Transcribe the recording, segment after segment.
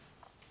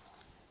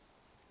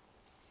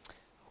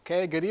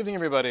Okay, good evening,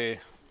 everybody.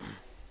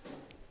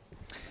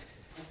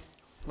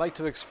 I'd like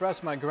to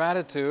express my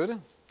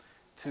gratitude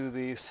to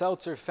the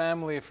Seltzer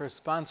family for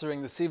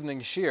sponsoring this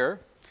evening's shir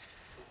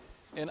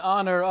in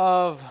honor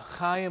of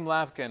Chaim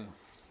Lapkin.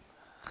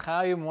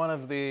 Chaim, one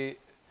of the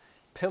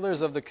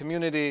pillars of the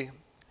community,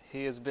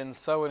 he has been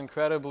so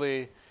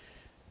incredibly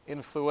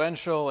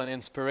influential and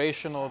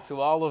inspirational to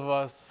all of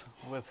us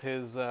with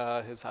his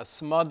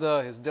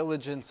hasmada, his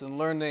diligence in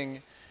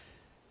learning,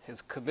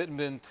 his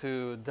commitment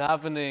to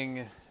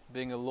davening,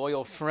 being a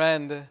loyal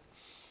friend,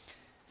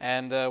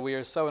 and we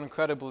are so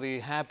incredibly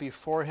happy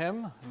for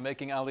him,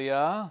 making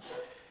aliyah,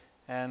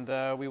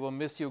 and we will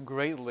miss you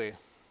greatly.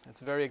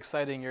 It's very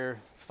exciting you're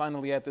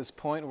finally at this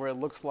point where it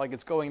looks like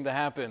it's going to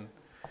happen.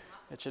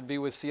 It should be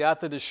with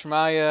siyata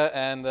d'shmaya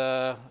and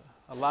a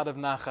lot of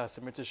nachas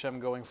and Mitzvah Hashem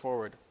going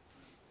forward.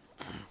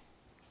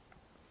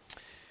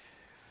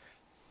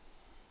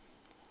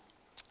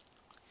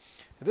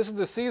 This is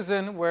the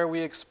season where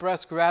we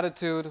express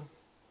gratitude.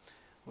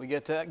 We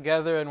get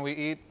together and we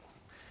eat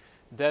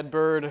dead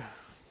bird,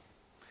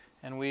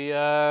 and we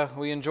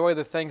enjoy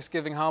the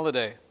Thanksgiving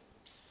holiday.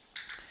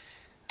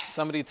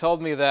 Somebody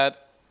told me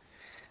that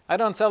I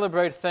don't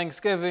celebrate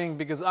Thanksgiving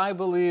because I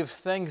believe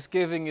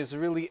Thanksgiving is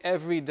really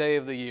every day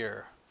of the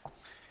year.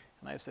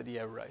 And I said,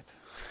 yeah, right.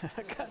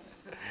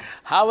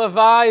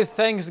 Halavai,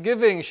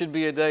 Thanksgiving should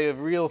be a day of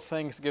real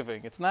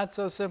Thanksgiving. It's not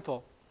so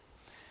simple.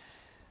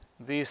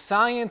 The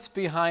science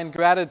behind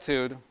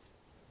gratitude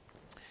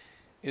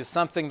is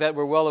something that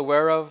we're well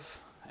aware of,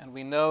 and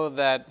we know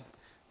that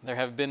there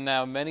have been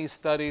now many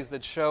studies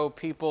that show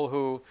people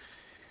who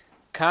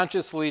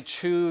consciously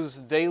choose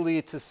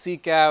daily to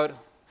seek out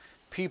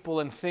people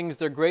and things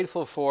they're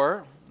grateful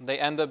for, they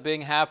end up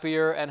being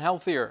happier and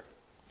healthier.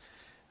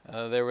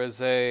 There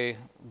was a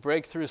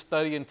breakthrough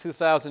study in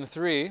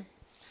 2003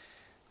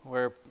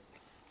 where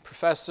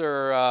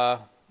Professor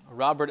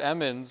Robert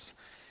Emmons,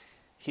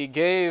 he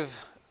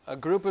gave a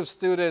group of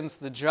students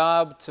the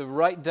job to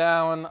write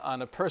down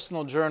on a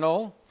personal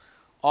journal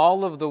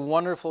all of the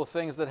wonderful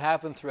things that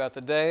happen throughout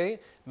the day,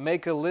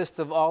 make a list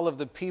of all of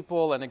the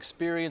people and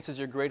experiences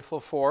you're grateful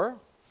for,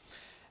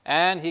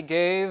 and he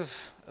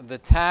gave the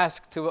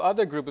task to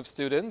other group of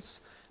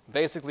students,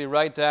 basically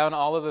write down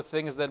all of the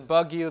things that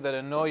bug you, that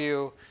annoy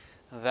you,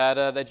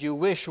 that you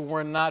wish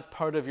were not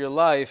part of your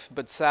life,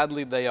 but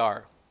sadly they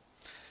are.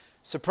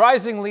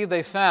 Surprisingly,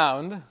 they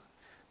found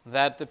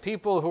that the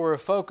people who were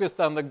focused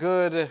on the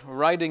good,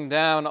 writing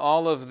down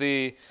all of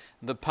the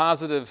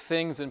positive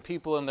things and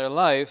people in their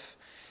life,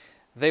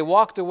 they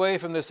walked away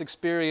from this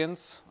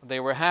experience, they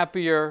were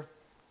happier,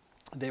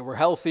 they were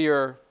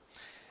healthier,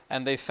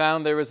 and they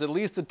found there was at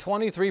least a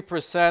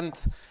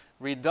 23%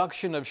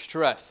 reduction of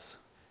stress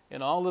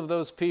in all of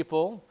those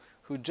people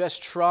who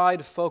just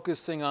tried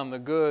focusing on the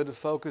good,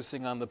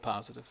 focusing on the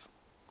positive.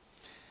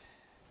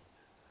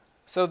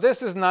 So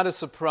this is not a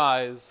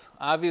surprise.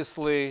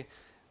 Obviously,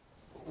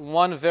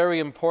 one very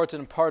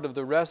important part of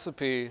the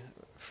recipe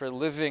for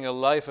living a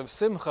life of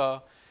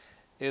simcha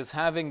is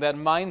having that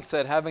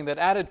mindset, having that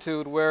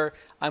attitude where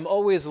I'm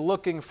always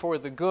looking for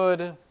the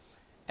good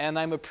and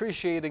I'm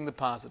appreciating the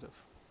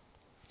positive.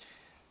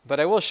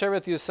 But I will share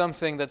with you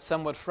something that's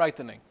somewhat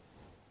frightening.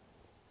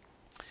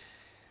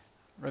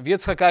 Rav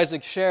Yitzchak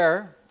Isaac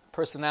Sher,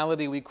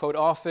 personality we quote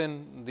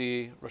often,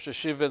 the Rosh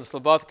Hashiva in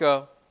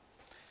Slobodka,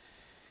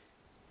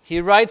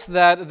 he writes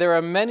that there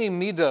are many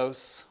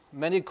midos,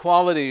 many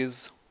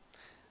qualities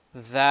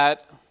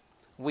that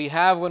we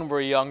have when we're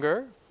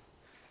younger.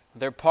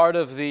 They're part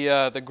of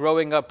the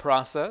growing up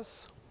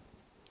process.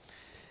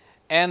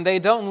 And they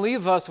don't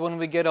leave us when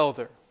we get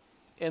older.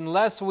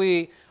 Unless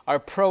we are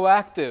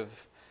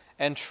proactive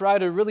and try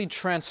to really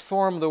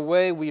transform the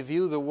way we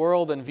view the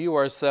world and view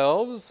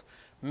ourselves,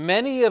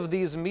 many of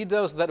these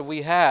midos that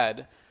we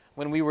had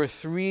when we were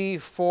 3,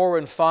 4,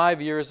 and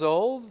 5 years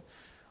old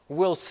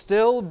will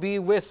still be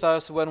with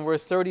us when we're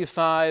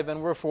 35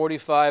 and we're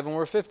 45 and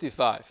we're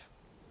 55.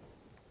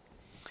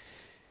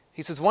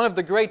 He says one of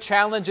the great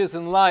challenges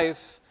in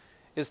life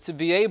is to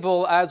be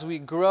able, as we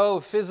grow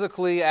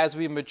physically, as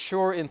we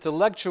mature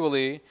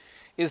intellectually,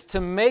 is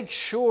to make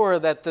sure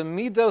that the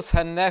midos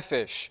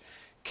hanefesh,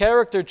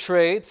 character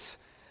traits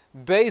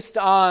based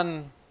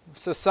on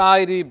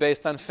society,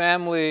 based on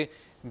family,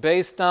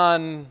 based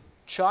on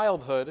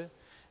childhood,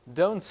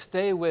 don't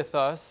stay with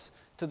us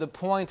to the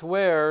point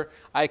where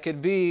I could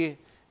be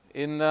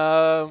in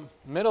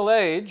middle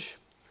age,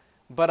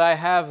 but I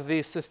have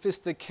the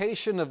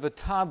sophistication of a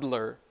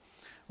toddler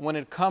when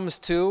it comes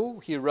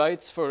to, he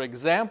writes, for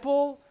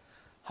example,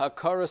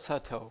 hakaras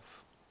hatov.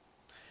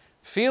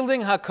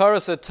 Feeling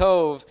hakaras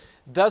hatov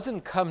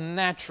doesn't come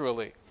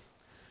naturally.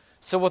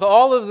 So with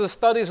all of the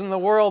studies in the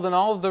world and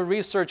all of the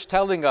research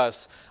telling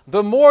us,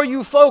 the more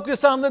you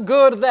focus on the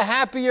good, the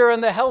happier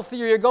and the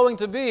healthier you're going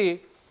to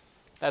be,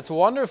 that's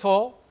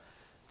wonderful.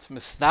 It's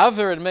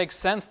mistaver, it makes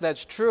sense,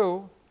 that's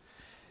true.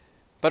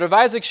 But Rav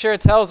Isaac Sher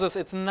tells us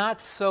it's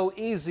not so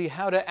easy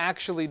how to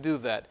actually do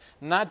that.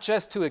 Not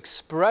just to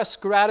express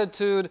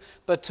gratitude,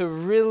 but to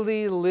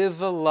really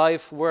live a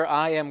life where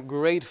I am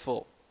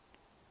grateful.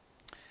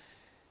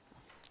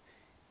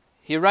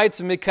 He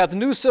writes,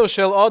 Mikatnuso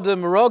shel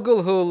odem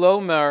rogulhu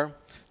lomer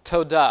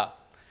toda.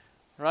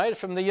 Right?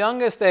 From the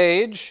youngest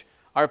age,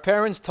 our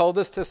parents told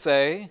us to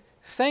say,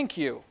 thank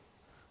you.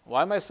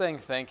 Why am I saying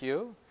thank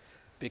you?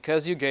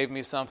 Because you gave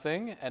me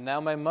something, and now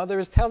my mother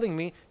is telling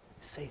me,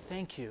 say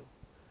thank you.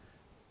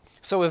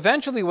 So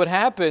eventually what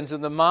happens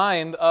in the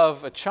mind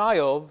of a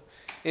child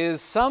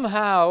is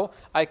somehow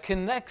I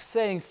connect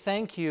saying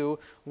thank you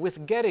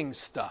with getting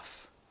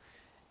stuff.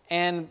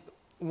 And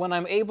when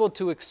I'm able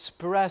to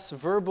express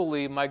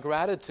verbally my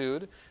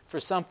gratitude for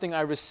something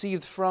I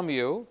received from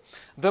you,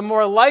 the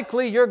more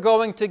likely you're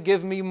going to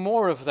give me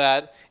more of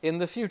that in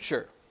the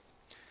future.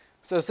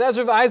 So says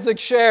Rav Isaac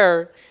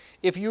Sher,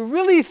 if you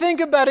really think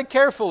about it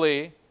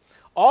carefully,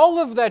 all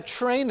of that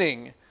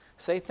training,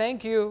 say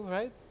thank you,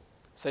 right?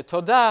 Say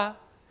todah.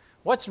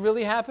 What's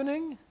really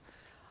happening?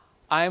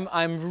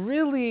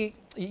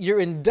 You're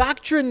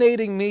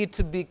indoctrinating me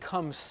to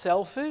become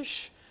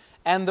selfish,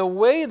 and the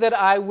way that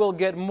I will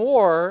get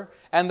more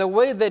and the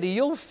way that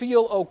you'll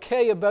feel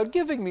okay about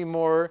giving me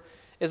more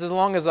is as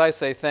long as I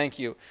say thank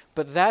you.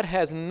 But that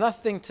has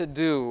nothing to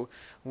do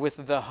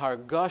with the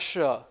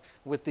hargasha,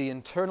 with the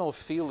internal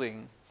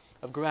feeling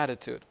of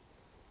gratitude.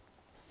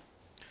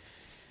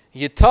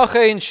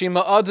 Yitochein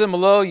shima adam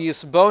lo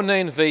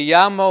yisbonein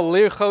veyamo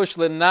lirchosh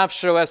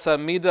lenafsho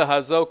esamida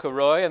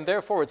hazokaroi, and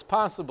therefore it's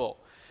possible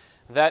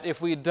that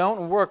if we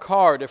don't work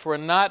hard, if we're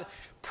not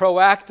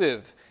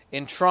proactive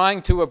in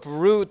trying to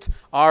uproot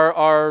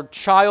our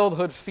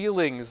childhood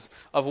feelings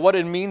of what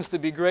it means to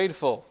be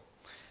grateful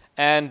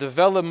and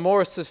develop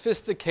more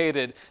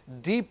sophisticated,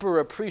 deeper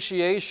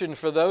appreciation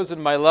for those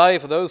in my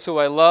life, those who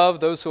I love,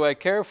 those who I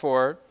care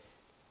for,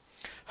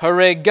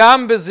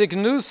 Haregam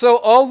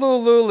beziknuso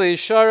olulu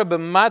leishara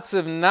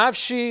b'matziv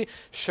nafshi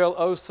shel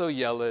oso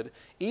yeled.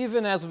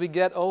 Even as we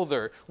get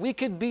older, we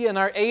could be in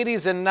our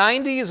 80s and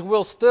 90s,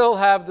 we'll still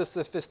have the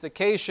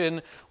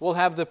sophistication, we'll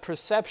have the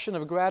perception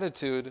of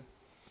gratitude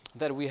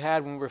that we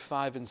had when we were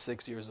 5 and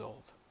 6 years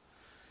old.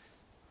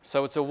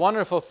 So it's a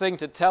wonderful thing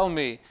to tell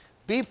me,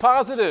 be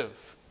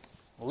positive,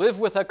 live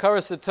with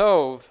hakaras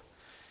hatov.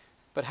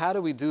 But how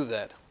do we do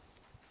that?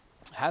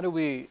 How do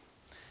we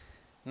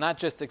not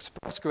just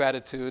express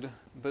gratitude,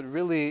 but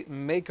really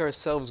make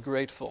ourselves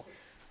grateful?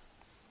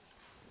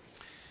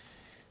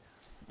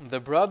 The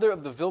brother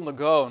of the Vilna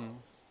Gaon,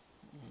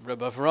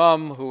 Reb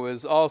Avram, who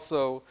is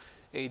also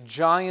a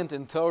giant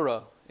in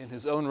Torah in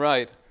his own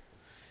right,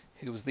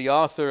 he was the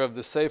author of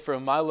the Sefer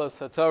Maalos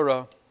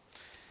HaTorah,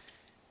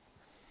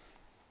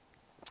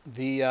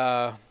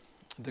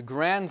 the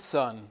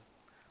grandson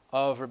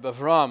of Reb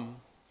Avram,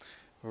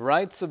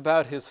 writes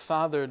about his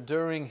father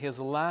during his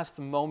last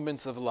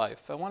moments of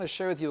life. I want to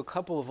share with you a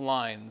couple of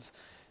lines.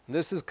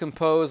 This is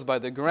composed by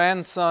the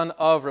grandson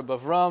of Reb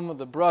Avram,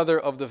 the brother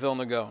of the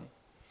Vilna Gaon.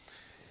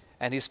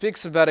 And he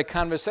speaks about a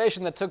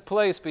conversation that took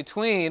place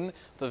between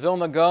the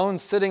Vilna Gaon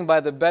sitting by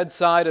the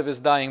bedside of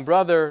his dying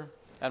brother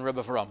and Reb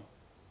Avram.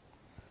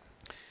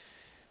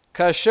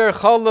 Kasher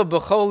chola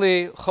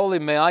b'choli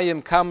choli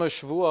me'ayim kama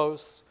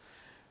shvuos.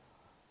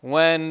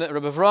 When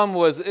Reb Avram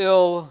was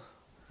ill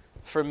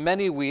for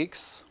many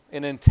weeks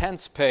in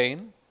intense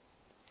pain,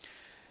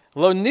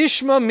 lo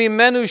nishma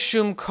mimenu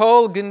shum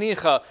kol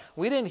genicha.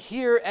 We didn't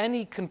hear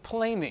any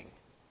complaining.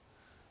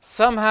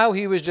 Somehow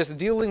he was just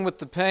dealing with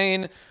the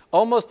pain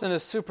almost in a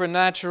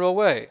supernatural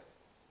way.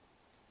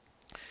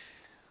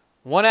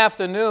 One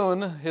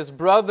afternoon, his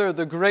brother,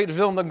 the great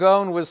Vilna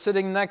Gaon, was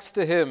sitting next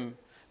to him,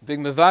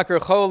 being mevaker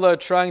chola,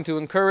 trying to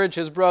encourage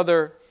his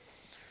brother.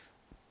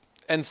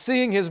 And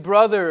seeing his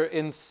brother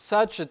in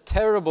such a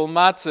terrible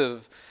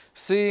matziv,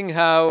 seeing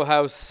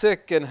how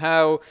sick and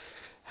how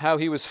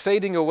he was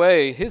fading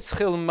away, his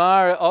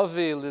chilmar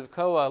avi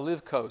livkoa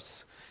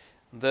livkos,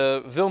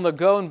 the Vilna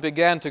Gaon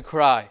began to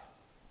cry.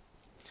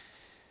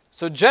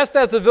 So just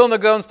as the Vilna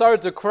Gaon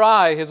started to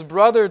cry, his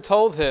brother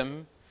told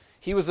him,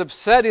 he was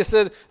upset, he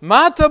said,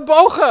 Mata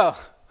bocha,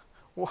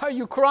 why are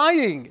you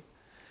crying?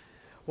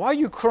 Why are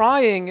you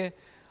crying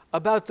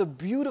about the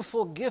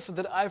beautiful gift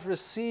that I've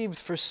received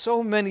for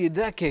so many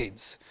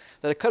decades,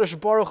 that HaKadosh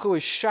Baruch Hu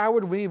has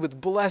showered me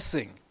with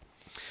blessing?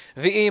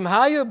 V'im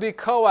hayu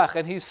bikoach,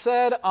 and he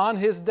said on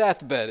his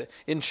deathbed,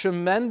 in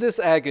tremendous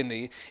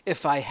agony,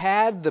 if I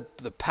had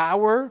the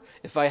power,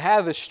 if I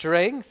had the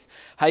strength,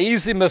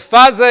 ha'izi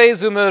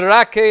mefazez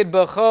u'meraked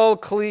b'chol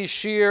kli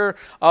shir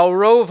al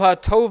rov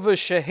ha'tova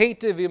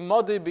shehete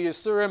v'imodi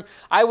b'yisurim,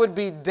 I would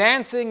be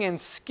dancing and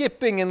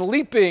skipping and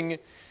leaping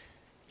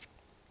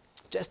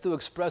just to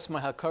express my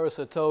hakaras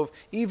hatov,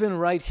 even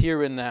right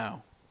here and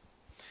now.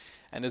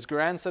 And his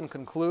grandson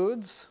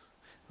concludes,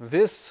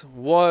 this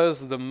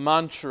was the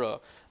mantra,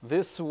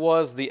 this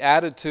was the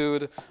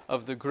attitude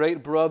of the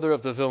great brother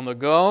of the Vilna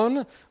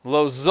Gaon.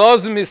 Lo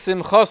zoz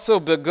misimchoso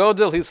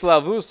begodel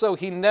hislavuso.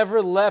 He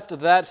never left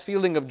that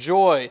feeling of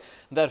joy,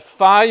 that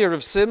fire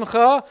of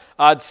simcha,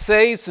 ad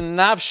seis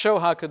nafsho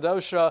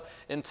hakadosha,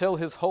 until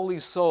his holy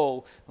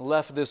soul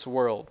left this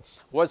world.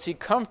 Was he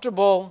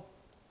comfortable?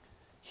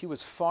 He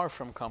was far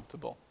from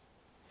comfortable.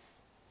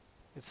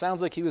 It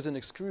sounds like he was in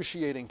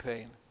excruciating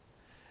pain.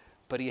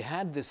 but he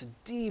had this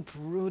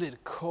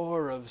deep-rooted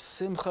core of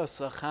Simchas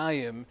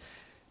Achayim,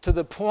 to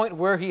the point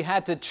where he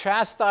had to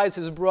chastise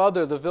his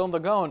brother, the Vilna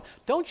Gaon.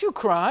 Don't you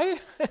cry?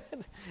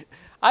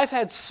 I've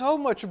had so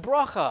much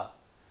bracha.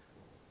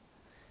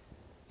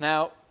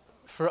 Now,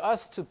 for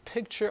us to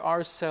picture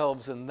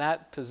ourselves in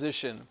that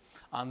position,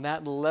 on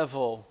that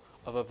level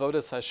of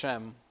Avodas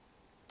Hashem,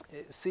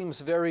 it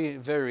seems very,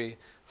 very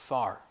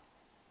far.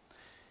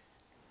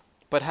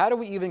 But how do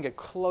we even get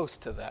close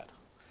to that?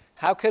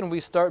 How can we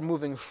start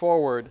moving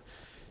forward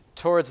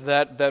towards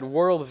that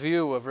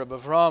worldview of Rebbe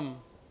Avram,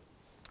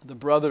 the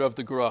brother of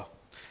the Gra?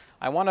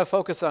 I want to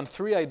focus on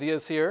three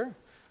ideas here.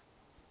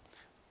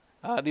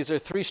 These are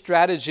three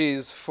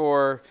strategies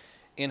for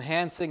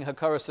enhancing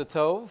Hakaras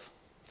HaTov,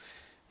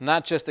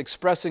 not just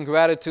expressing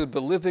gratitude,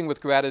 but living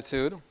with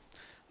gratitude.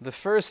 The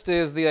first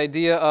is the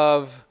idea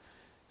of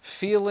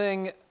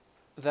feeling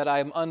that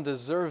I'm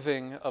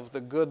undeserving of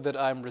the good that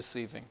I'm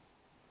receiving.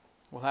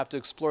 We'll have to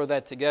explore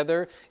that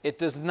together. It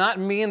does not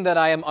mean that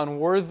I am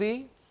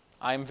unworthy.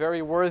 I am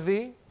very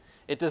worthy.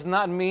 It does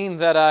not mean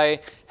that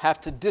I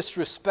have to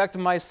disrespect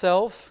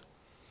myself,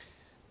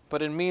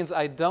 but it means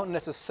I don't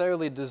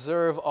necessarily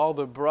deserve all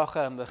the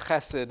bracha and the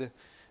chesed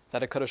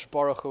that HaKadosh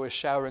Baruch Hu is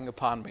showering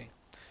upon me.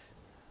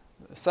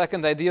 The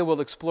second idea we'll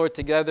explore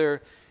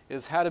together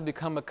is how to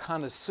become a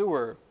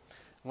connoisseur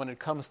when it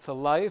comes to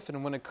life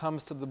and when it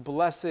comes to the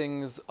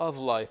blessings of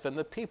life and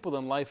the people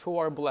in life who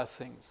are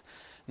blessings.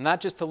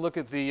 Not just to look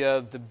at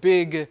the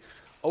big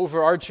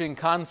overarching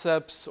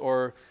concepts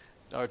or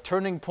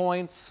turning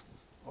points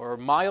or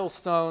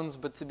milestones,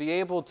 but to be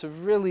able to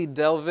really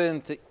delve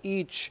into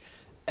each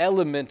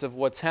element of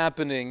what's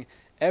happening,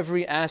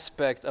 every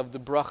aspect of the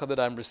bracha that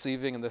I'm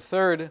receiving. And the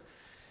third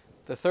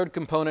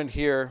component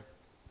here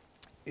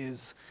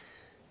is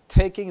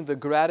taking the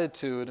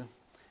gratitude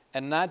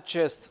and not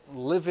just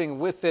living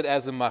with it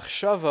as a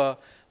machshava,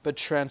 but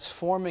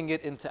transforming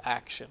it into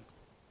action.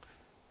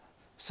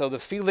 So the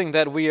feeling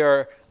that we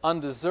are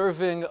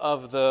undeserving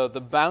of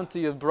the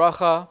bounty of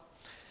bracha,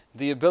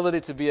 the ability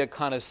to be a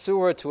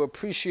connoisseur, to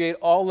appreciate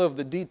all of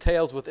the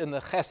details within the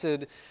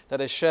chesed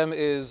that Hashem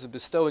is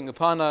bestowing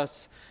upon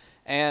us,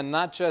 and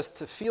not just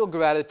to feel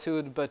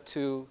gratitude, but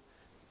to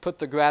put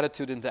the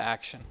gratitude into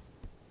action.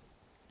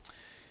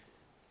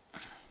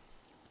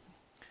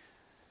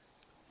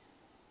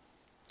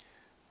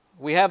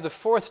 We have the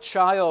fourth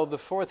child, the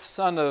fourth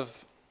son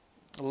of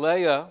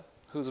Leah,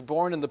 who's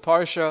born in the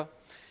Parsha,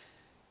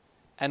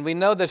 and we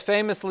know that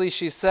famously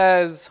she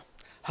says,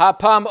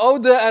 Hapam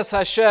Oda es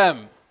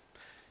Hashem.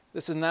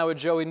 This is now a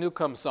Joey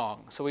Newcomb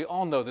song, so we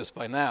all know this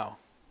by now.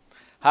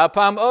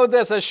 Hapam Oda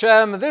es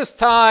Hashem, this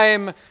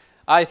time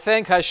I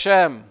thank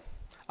Hashem.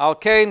 Al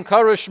Kain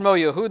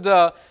Karushmo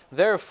Yehuda,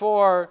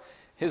 therefore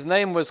his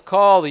name was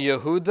called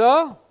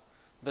Yehuda,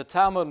 the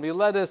Talmud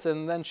Miledis,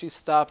 and then she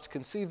stopped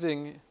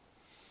conceiving.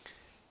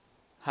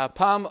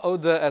 Hapam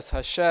Oda es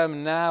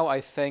Hashem, now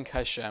I thank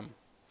Hashem.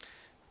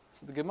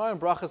 So the Gemara in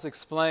Brachas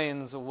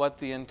explains what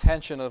the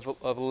intention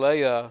of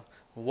Leah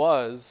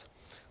was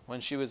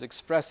when she was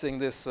expressing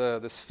this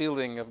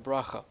feeling of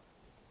bracha.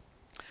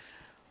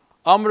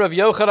 Amr of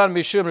Yochanan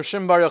Mishum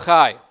Rishim Bar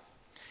Yochai.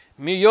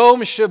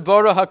 Miyom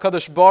shebara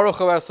HaKadosh Baruch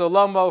Hu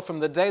Esolamo, from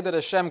the day that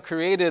Hashem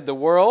created the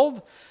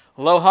world,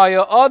 Lo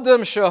haya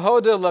adam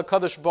shehoda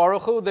LaKadosh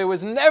Baruch Hu, there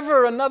was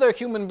never another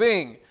human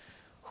being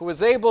who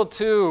was able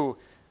to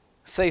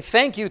say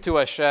thank you to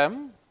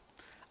Hashem,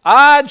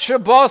 Ad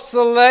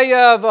Shabasa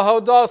Leah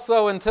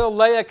v'hodaso, until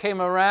Leah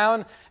came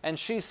around and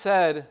she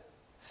said,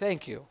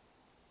 thank you.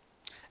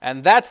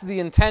 And that's the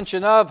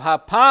intention of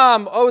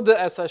Hapam Oda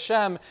es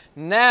Hashem.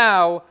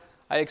 Now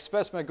I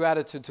express my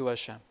gratitude to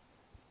Hashem.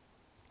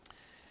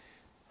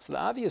 So the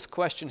obvious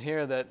question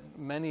here that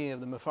many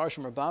of the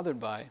Mefarshim are bothered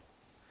by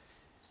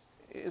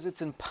is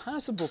it's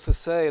impossible to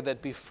say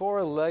that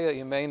before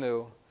Leah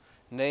Imenu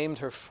named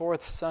her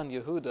fourth son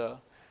Yehuda,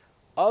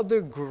 other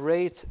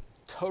great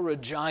Torah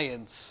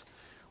giants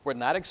were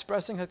not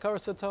expressing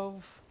Hakaras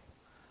HaTov.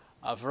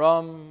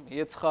 Avram,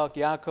 Yitzchak,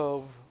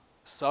 Yaakov,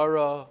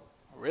 Sarah,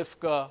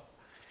 Rivka,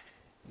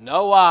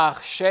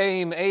 Noach,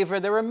 Shem, Aver.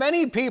 There were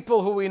many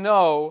people who we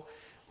know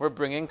were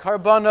bringing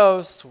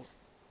karbanos,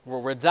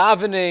 we're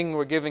davening,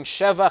 we're giving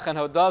shevach and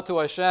hodah to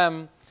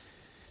Hashem.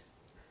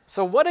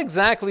 So what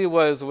exactly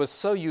was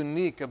so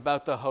unique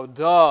about the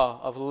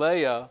hodah of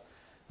Leah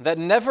that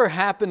never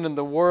happened in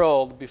the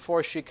world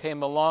before she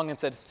came along and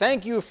said,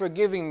 thank you for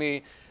giving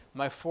me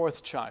my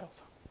fourth child?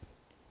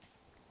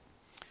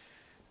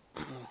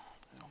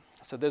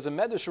 So there's a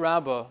Medrash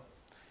Rabbah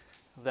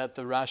that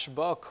the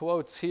Rashba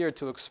quotes here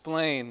to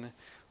explain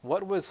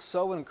what was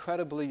so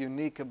incredibly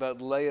unique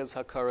about Leah's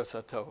Hakaras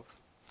HaTov.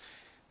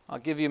 I'll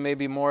give you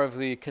maybe more of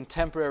the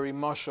contemporary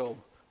mashal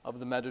of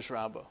the Medrash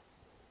Rabbah.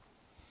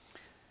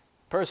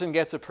 Person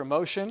gets a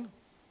promotion,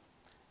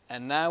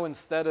 and now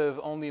instead of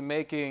only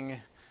making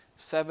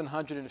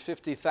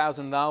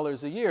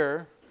 $750,000 a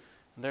year,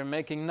 they're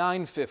making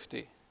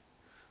 $950,000.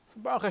 So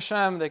Baruch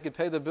Hashem, they could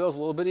pay the bills a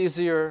little bit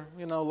easier.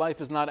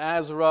 Life is not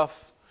as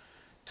rough.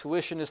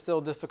 Tuition is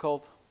still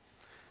difficult.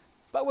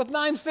 But with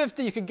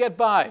 $950,000, you could get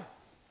by.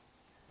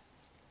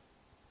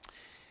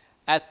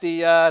 At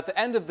the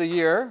end of the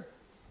year,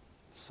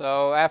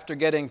 so after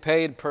getting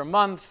paid per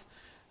month,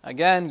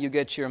 again, you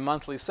get your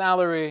monthly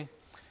salary,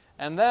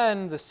 and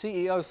then the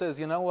CEO says,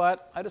 you know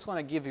what, I just want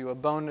to give you a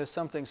bonus,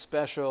 something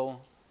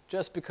special,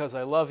 just because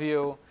I love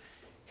you.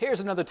 Here's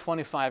another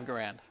 25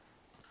 grand.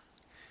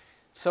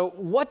 So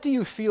what do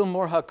you feel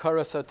more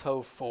hakaras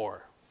hatov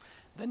for?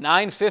 The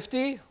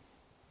 $950?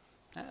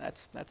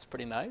 That's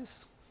pretty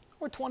nice.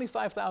 Or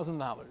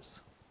 $25,000?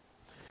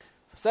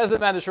 Says the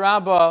Medrash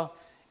Rabbah,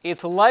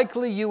 it's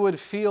likely you would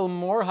feel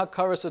more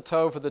hakaras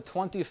hatov for the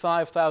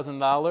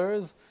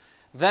 $25,000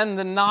 than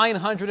the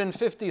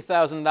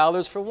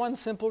 $950,000 for one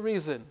simple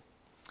reason.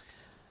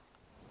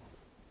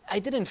 I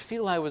didn't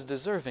feel I was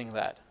deserving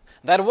that.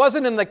 That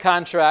wasn't in the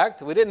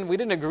contract. We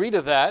didn't agree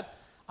to that.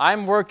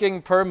 I'm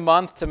working per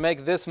month to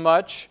make this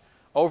much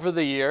over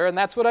the year, and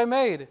that's what I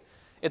made.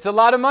 It's a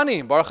lot of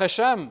money, Baruch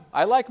Hashem.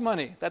 I like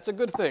money. That's a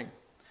good thing.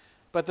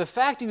 But the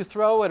fact you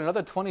throw in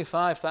another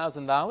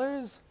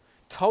 $25,000,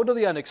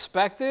 totally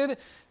unexpected,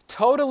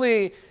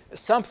 totally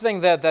something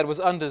that was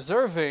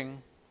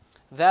undeserving,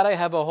 that I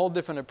have a whole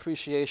different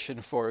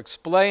appreciation for.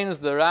 Explains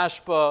the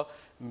Rashba,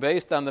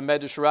 based on the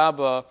Medrash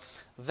Rabbah,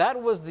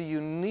 that was the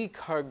unique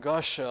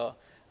hargasha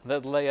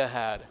that Leah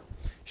had.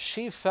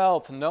 She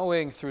felt,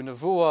 knowing through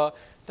Nevuah,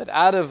 that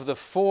out of the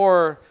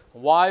 4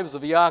 wives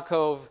of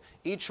Yaakov,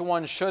 each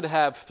one should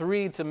have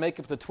 3 to make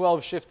up the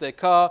 12 shiftei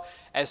ka.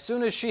 As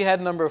soon as she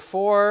had number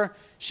 4,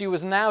 she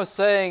was now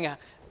saying,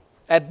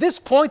 at this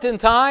point in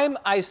time,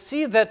 I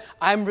see that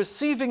I'm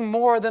receiving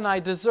more than I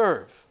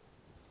deserve.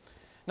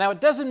 Now,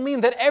 it doesn't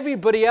mean that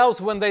everybody else,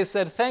 when they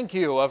said thank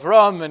you,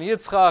 Avram and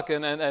Yitzchak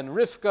and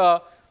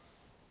Rivka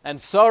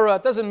and Sarah,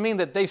 it doesn't mean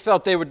that they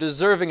felt they were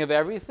deserving of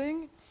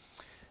everything.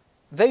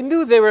 They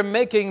knew they were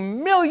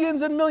making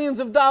millions and millions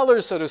of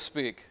dollars, so to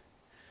speak.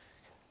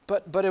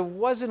 But it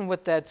wasn't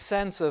with that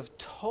sense of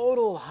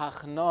total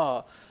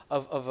hachna,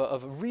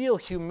 of real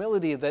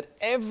humility, that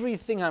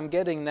everything I'm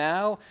getting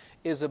now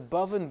is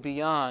above and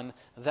beyond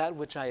that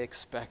which I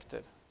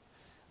expected.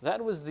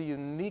 That was the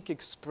unique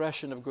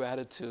expression of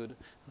gratitude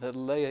that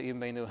Leah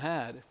Imenu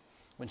had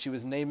when she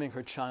was naming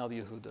her child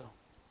Yehuda.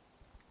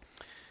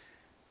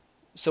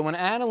 So when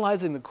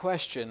analyzing the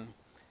question,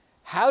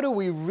 how do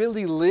we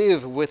really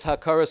live with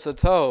hakaras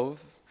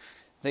hatov?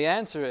 The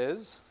answer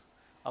is,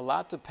 a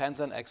lot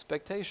depends on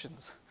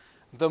expectations.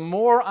 The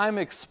more I'm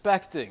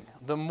expecting,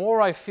 the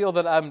more I feel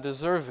that I'm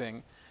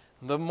deserving,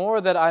 the more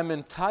that I'm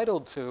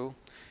entitled to,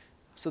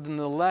 so then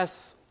the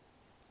less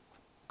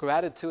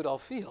gratitude I'll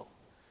feel.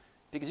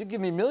 Because you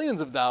give me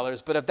millions of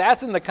dollars, but if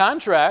that's in the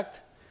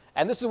contract,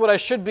 and this is what I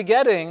should be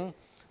getting,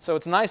 so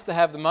it's nice to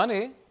have the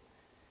money,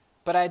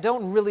 but I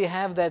don't really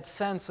have that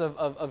sense of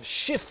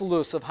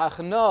shiflus, of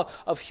hachna,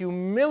 of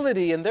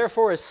humility, and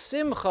therefore a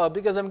simcha,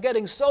 because I'm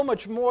getting so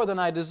much more than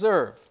I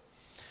deserve.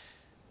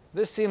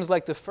 This seems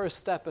like the first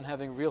step in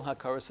having real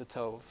hakaras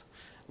hatov.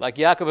 Like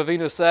Yaakov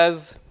Avinu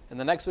says in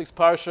the next week's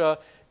parsha,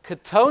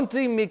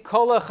 Katonti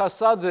mikola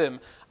chasadim.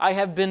 I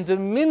have been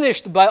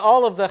diminished by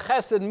all of the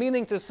chesed,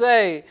 meaning to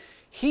say,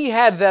 he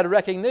had that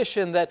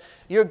recognition that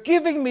you're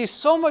giving me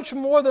so much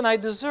more than I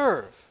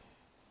deserve.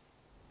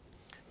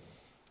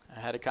 I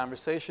had a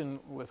conversation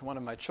with one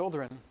of my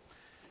children.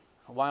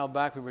 A while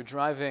back, we were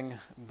driving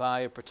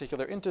by a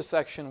particular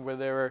intersection where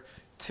there were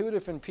 2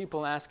 different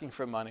people asking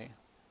for money.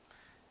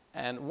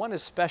 And one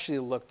especially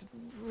looked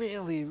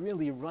really,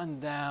 really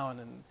run down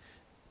and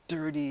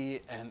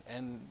dirty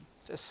and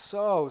just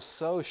so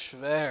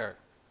schwer.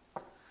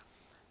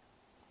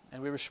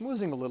 And we were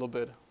schmoozing a little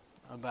bit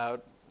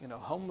about,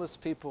 homeless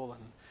people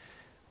and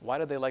why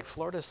do they like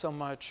Florida so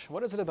much?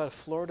 What is it about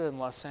Florida and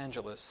Los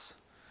Angeles?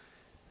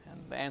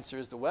 And the answer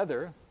is the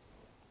weather.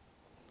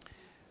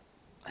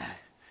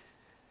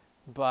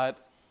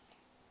 But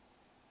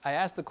I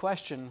asked the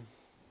question,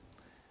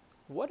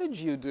 what did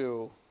you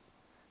do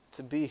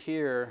to be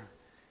here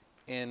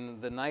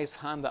in the nice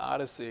Honda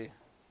Odyssey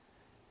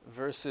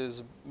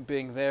versus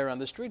being there on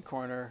the street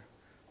corner,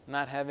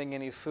 not having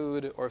any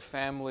food or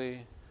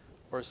family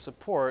or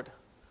support,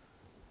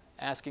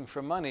 asking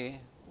for money,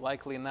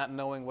 likely not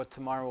knowing what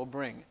tomorrow will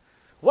bring?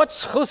 What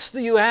schus do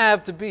you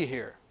have to be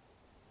here?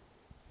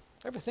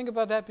 Ever think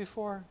about that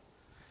before?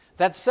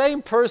 That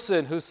same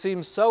person who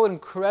seems so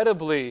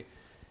incredibly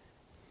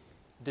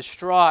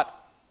distraught,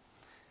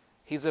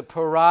 he's a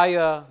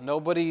pariah,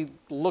 nobody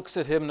looks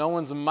at him, no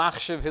one's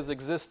machshav his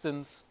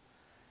existence.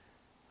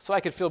 So I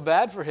could feel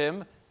bad for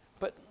him,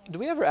 but do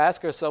we ever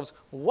ask ourselves,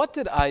 what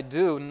did I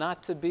do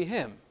not to be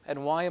him,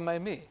 and why am I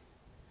me?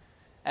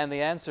 And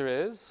the answer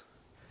is,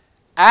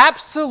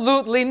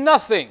 absolutely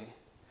nothing.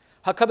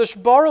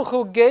 HaKadosh Baruch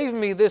Hu gave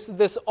me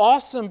this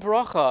awesome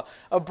bracha,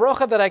 a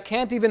bracha that I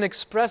can't even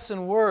express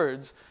in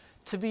words,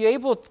 to be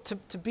able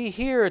to be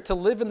here, to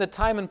live in the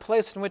time and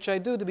place in which I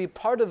do, to be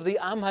part of the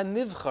Am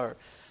HaNivchar,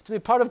 to be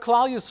part of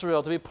Klal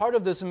Yisrael, to be part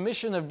of this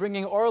mission of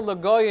bringing Or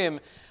LaGoyim.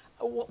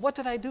 What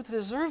did I do to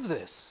deserve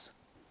this?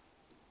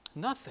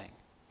 Nothing.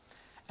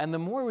 And the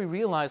more we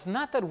realize,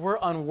 not that we're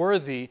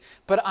unworthy,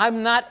 but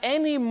I'm not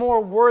any more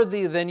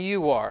worthy than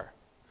you are.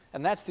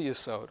 And that's the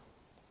yesod.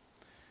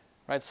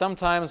 right?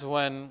 Sometimes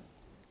when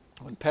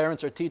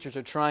parents or teachers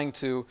are trying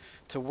to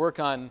work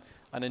on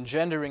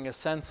engendering a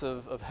sense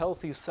of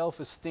healthy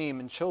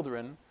self-esteem in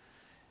children,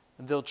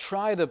 they'll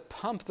try to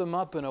pump them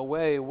up in a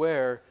way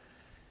where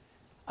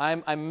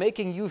I'm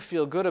making you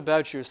feel good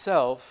about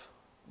yourself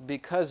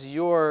because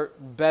you're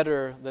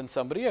better than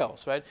somebody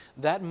else, right?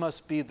 That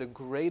must be the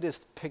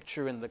greatest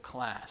picture in the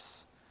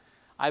class.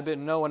 I bet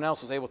no one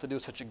else was able to do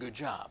such a good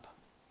job.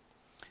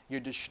 You're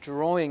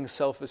destroying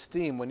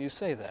self-esteem when you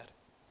say that.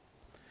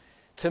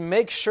 To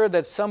make sure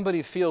that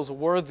somebody feels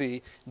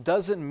worthy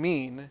doesn't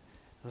mean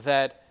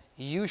that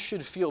you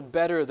should feel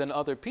better than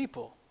other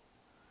people.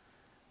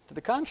 To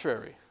the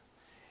contrary,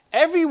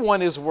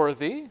 everyone is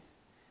worthy.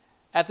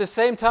 At the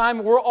same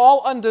time, we're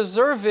all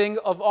undeserving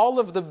of all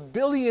of the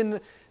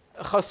billion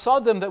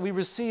chasadim that we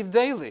receive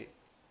daily.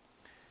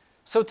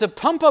 So to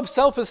pump up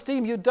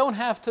self-esteem, you don't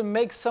have to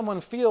make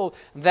someone feel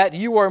that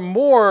you are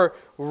more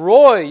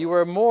roy, you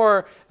are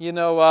more,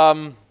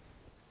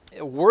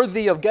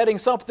 worthy of getting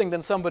something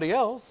than somebody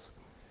else.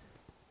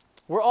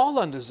 We're all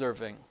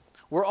undeserving.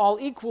 We're all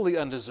equally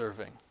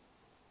undeserving.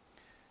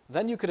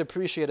 Then you could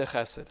appreciate a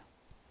chesed.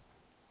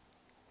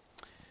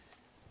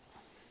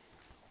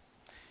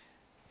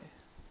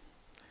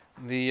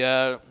 The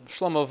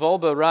Shlomo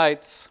Wolbe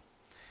writes,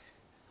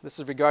 this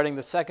is regarding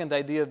the second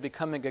idea of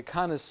becoming a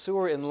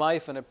connoisseur in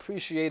life and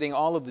appreciating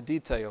all of the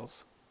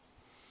details.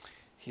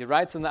 He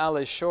writes in the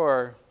Alei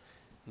Shor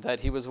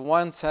that he was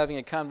once having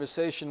a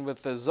conversation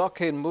with the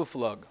Zokein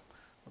Muflag,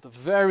 with a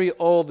very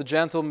old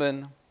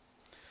gentleman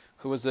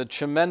who was a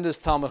tremendous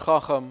Talmid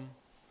Chacham.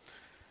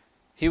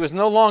 He was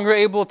no longer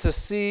able to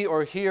see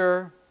or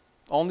hear,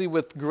 only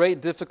with great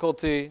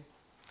difficulty.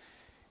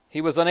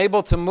 He was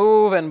unable to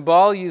move, and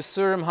Bal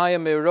Yisurim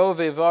Hayam Merov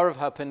Varv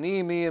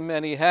Hapanimim,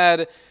 and he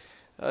had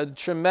a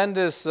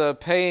tremendous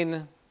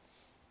pain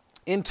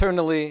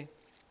internally.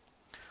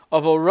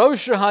 Of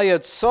Orosha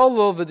Hayat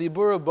Solo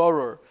V'Dibura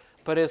Boror,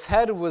 but his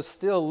head was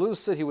still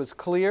lucid, he was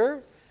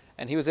clear,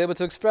 and he was able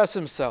to express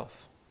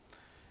himself.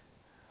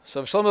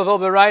 So Shlomo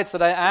Wolbe writes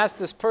that I asked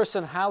this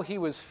person how he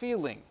was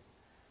feeling.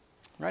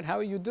 Right? How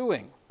are you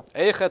doing?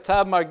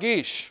 Eichatab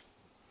Margish.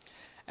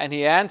 And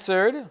he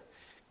answered,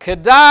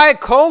 Kedai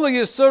kol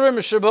yisurim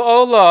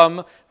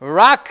sheba'olam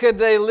rak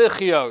kedei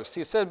lichios.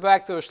 He said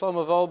back to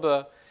Shlomo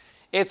Wolbe,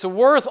 it's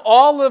worth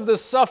all of the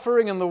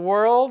suffering in the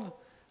world,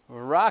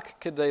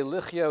 rak kedei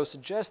lichios,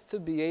 just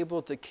to be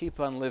able to keep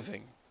on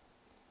living.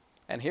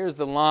 And here's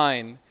the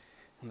line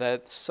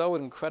that's so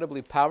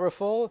incredibly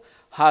powerful.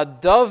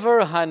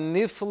 Hadavar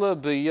hanifla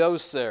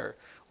biyoser.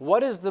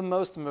 What is the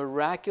most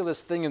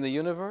miraculous thing in the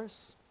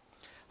universe?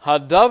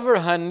 Hadavar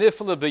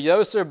hanifla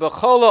biyoser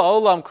b'chola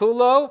olam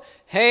kulo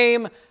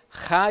heim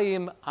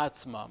chayim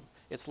atzmam.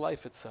 It's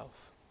life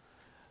itself.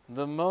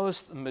 The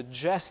most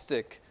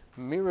majestic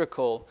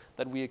miracle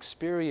that we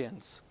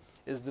experience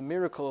is the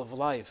miracle of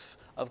life,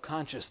 of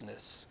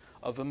consciousness,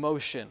 of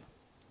emotion,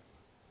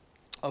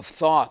 of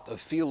thought,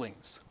 of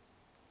feelings.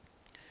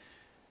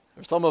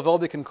 Shlomo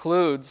Wolbe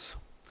concludes,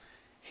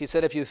 he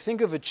said, if you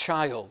think of a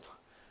child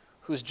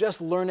who's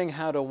just learning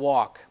how to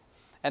walk,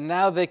 and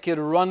now they could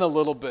run a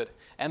little bit,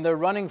 and they're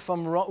running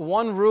from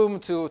one room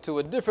to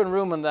a different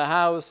room in the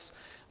house,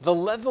 the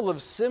level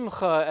of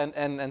simcha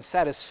and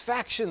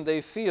satisfaction they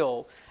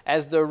feel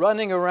as they're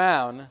running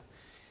around,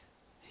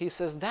 he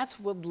says that's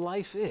what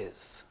life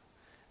is.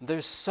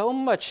 There's so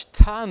much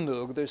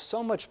tanug, there's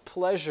so much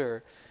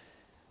pleasure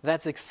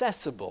that's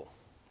accessible.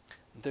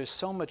 There's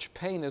so much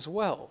pain as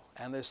well,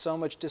 and there's so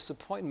much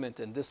disappointment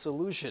and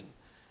disillusion.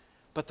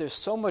 But there's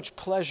so much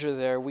pleasure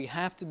there, we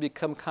have to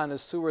become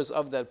connoisseurs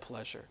of that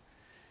pleasure.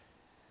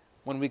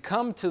 When we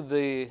come to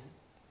the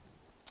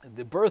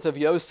birth of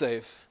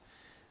Yosef,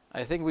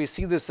 I think we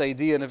see this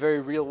idea in a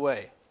very real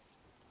way.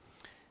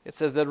 It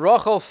says that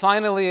Rachel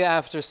finally,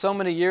 after so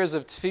many years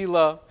of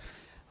tefillah,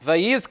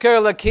 Vayizker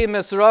Elokim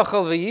es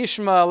Rachel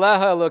v'yishma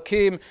aleha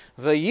Elokim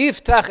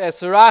v'yiftach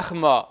es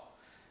rachma.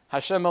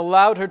 Hashem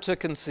allowed her to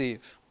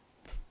conceive.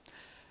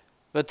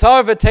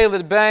 V'tar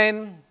v'teled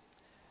bein,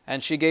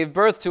 and she gave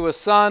birth to a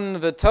son,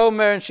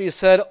 v'tomer, and she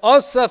said,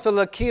 Osaf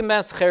Elokim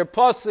es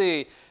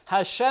cherposi.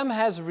 Hashem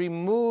has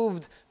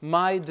removed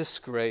my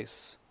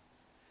disgrace.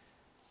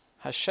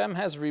 Hashem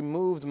has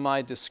removed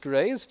my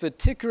disgrace.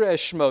 V'tikra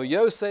eshmo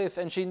Yosef,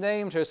 and she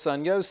named her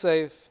son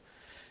Yosef.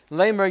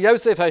 Leimer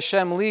Yosef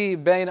Hashem li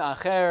bein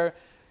acher,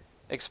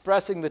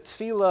 expressing the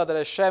tefillah that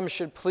Hashem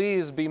should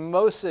please be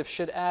Mosif,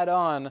 should add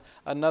on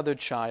another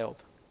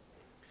child.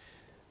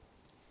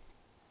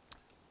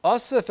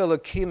 Osef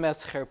Elokim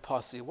es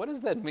cherpasi. What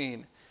does that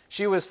mean?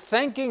 She was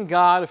thanking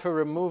God for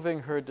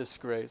removing her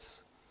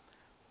disgrace.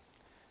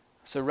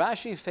 So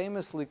Rashi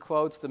famously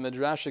quotes the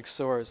Midrashic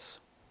source,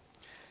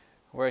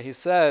 where he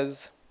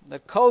says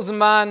that Kol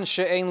zman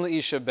she'ein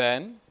le'isha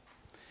ben,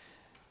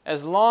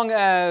 as long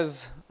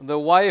as the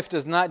wife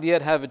does not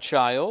yet have a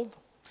child,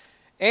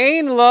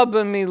 ein la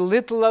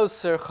b'militlo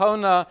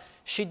serchona,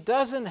 she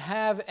doesn't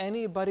have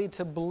anybody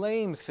to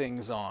blame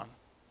things on.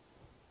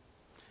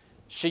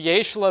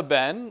 Sheyesh la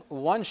ben,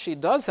 once she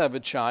does have a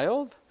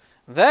child,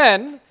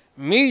 then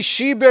Mi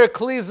shiber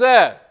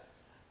klizeh.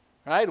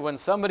 Right? When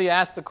somebody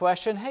asked the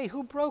question, hey,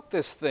 who broke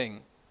this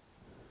thing?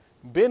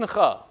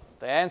 Bincha.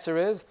 The answer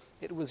is,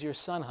 it was your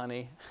son,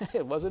 honey.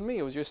 It wasn't me,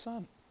 it was your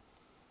son.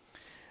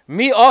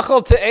 Mi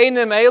ochel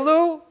te'enim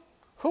elu.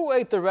 Who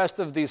ate the rest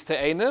of these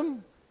te'enim?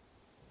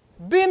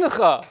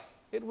 Bincha.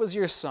 It was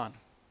your son.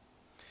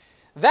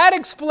 That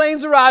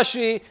explains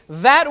Rashi.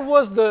 That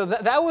was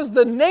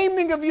the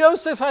naming of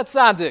Yosef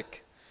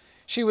HaTzadik.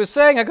 She was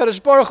saying,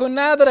 HaKadosh Baruch Hu,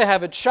 now that I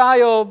have a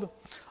child,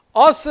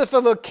 Osef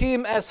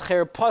Elokim es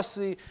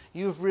cherpasi,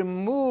 you've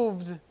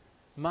removed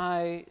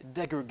my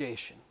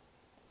degradation.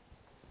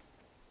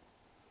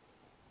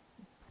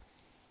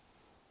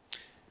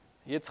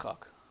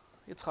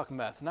 Yitzchak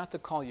Meth, not to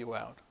call you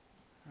out,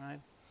 right?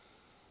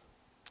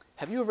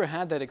 Have you ever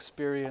had that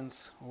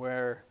experience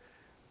where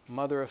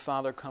mother or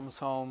father comes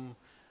home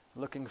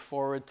looking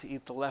forward to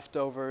eat the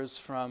leftovers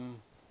from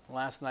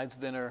last night's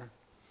dinner,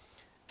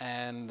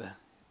 and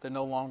they're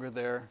no longer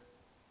there,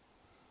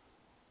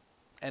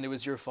 and it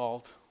was your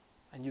fault,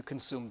 and you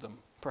consumed them,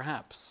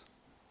 perhaps?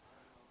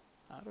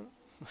 I don't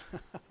know.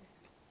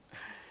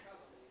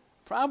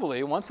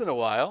 Probably, once in a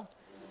while.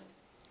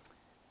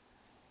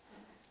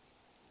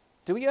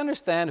 Do we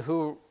understand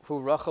who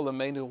Rachel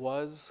Imenu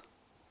was?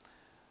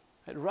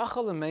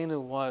 Rachel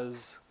Imenu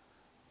was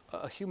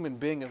a human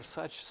being of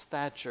such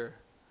stature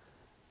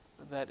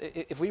that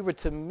if we were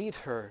to meet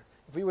her,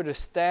 if we were to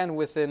stand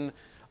within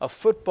a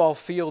football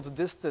field's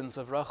distance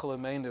of Rachel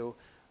Imenu,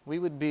 we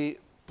would be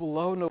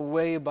blown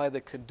away by the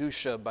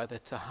Kedusha, by the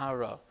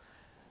Tahara,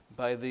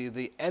 by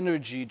the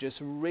energy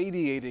just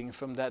radiating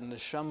from that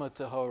Neshama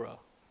Tahora.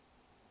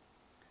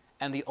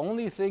 And the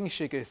only thing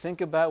she could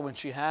think about when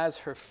she has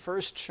her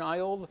first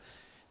child,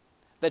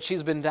 that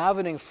she's been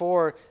davening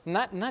for,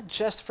 not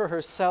just for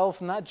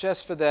herself, not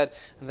just for that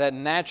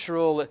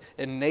natural,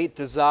 innate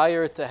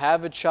desire to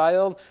have a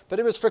child, but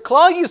it was for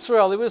Klal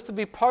Yisrael. It was to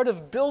be part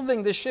of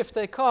building the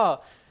Shiftei Ka.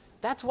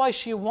 That's why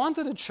she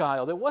wanted a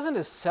child. It wasn't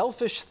a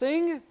selfish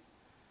thing.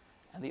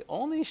 And the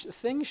only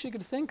thing she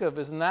could think of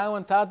is now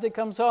when Tati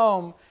comes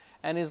home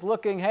and is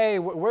looking, hey,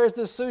 where's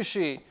the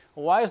sushi?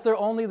 Why is there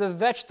only the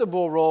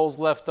vegetable rolls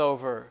left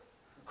over?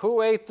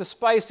 Who ate the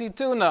spicy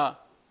tuna?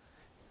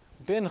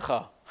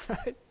 Bincha,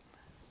 right?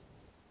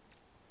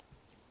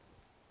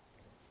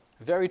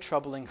 Very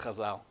troubling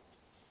chazal.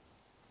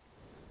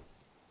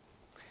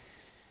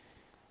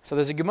 So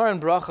there's a Gemara in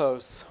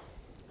Brachos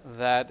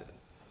that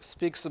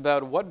speaks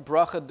about what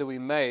bracha do we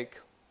make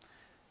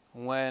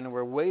when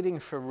we're waiting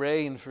for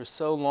rain for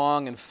so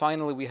long and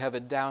finally we have a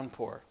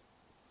downpour.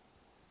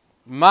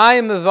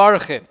 Mayim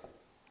mevarchim.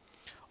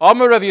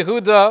 Amar Rav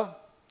Yehuda.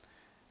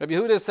 Rav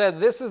Yehuda said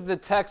this is the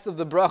text of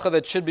the bracha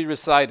that should be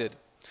recited.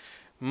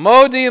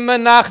 Modi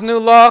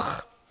menachnu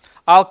lach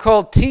al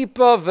kol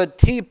tipa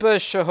v'tipa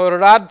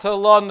shehoradta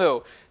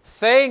lanu.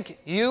 Thank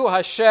you,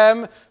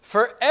 Hashem,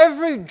 for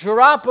every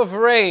drop of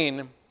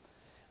rain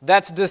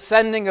that's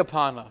descending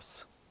upon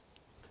us.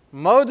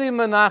 Modi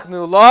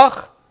menachnu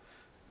lach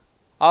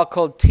al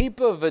kol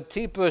tipa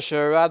v'tipa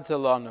shehoradta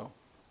lanu.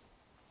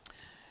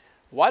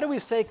 Why do we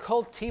say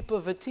kol tipa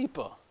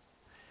v'tipa?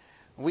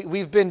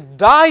 We've been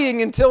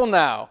dying until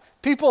now.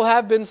 People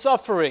have been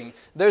suffering.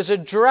 There's a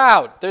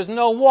drought. There's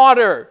no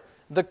water.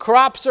 The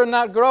crops are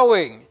not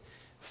growing.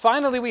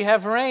 Finally, we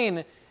have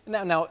rain.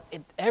 Now,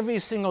 every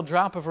single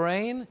drop of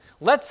rain,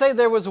 let's say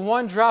there was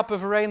one drop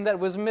of rain that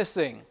was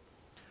missing,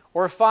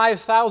 or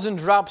 5,000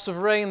 drops of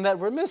rain that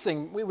were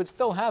missing. We would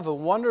still have a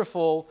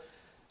wonderful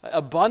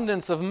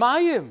abundance of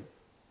mayim,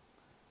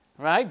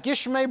 right?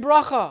 Gishmei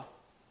bracha.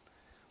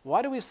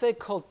 Why do we say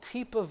kol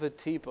tipa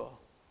v'tipa?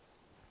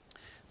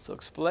 So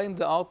explain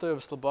the Alter of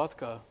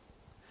Slobodka,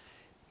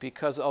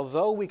 because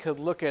although we could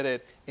look at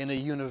it in a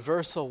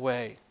universal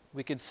way,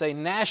 we could say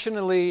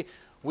nationally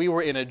we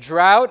were in a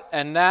drought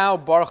and now,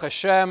 Baruch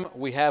Hashem,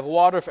 we have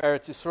water for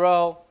Eretz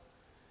Yisrael.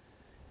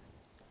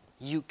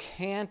 You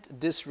can't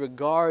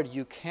disregard,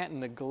 you can't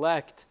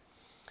neglect,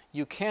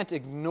 you can't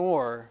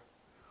ignore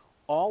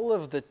all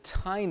of the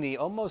tiny,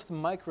 almost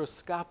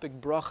microscopic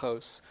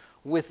brachos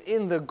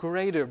within the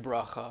greater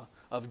bracha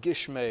of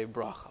Gishmei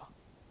bracha.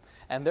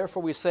 And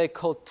therefore we say,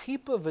 kol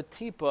tipa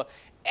v'tipa,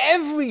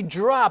 every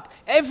drop,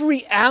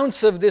 every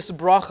ounce of this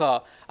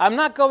bracha. I'm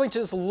not going to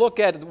just look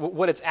at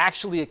what it's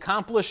actually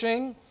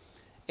accomplishing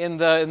in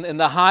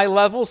the high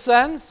level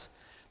sense,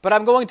 but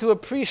I'm going to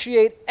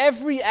appreciate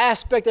every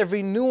aspect,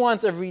 every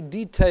nuance, every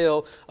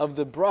detail of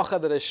the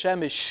bracha that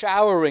Hashem is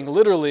showering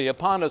literally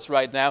upon us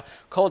right now.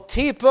 Kol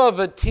tipa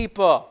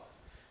v'tipa.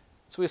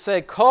 So we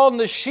say, kol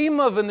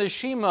neshima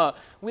v'neshima.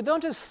 We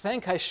don't just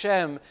thank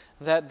Hashem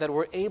that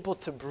we're able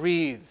to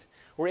breathe.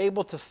 We're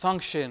able to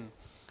function.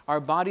 Our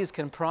bodies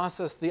can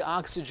process the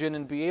oxygen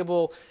and be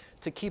able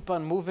to keep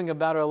on moving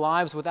about our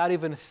lives without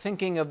even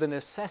thinking of the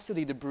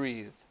necessity to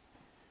breathe.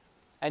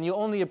 And you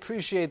only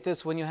appreciate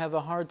this when you have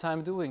a hard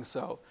time doing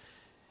so.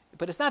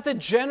 But it's not the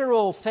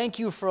general thank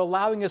you for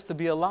allowing us to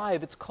be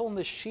alive. It's kol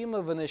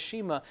neshima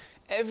v'neshima,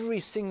 every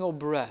single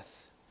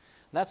breath.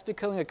 That's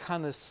becoming a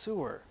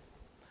connoisseur.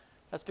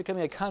 That's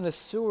becoming a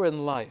connoisseur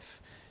in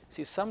life.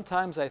 See,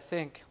 sometimes I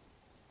think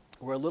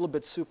we're a little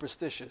bit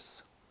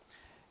superstitious,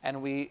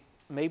 and we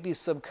maybe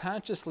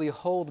subconsciously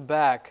hold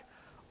back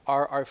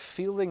our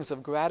feelings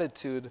of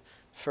gratitude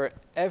for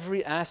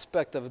every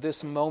aspect of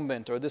this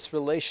moment or this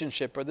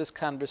relationship or this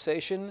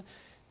conversation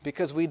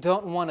because we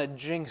don't want to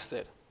jinx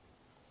it.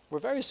 We're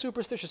very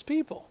superstitious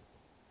people.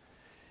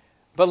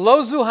 But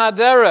lo zu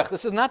haderech,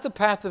 this is not the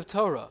path of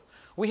Torah.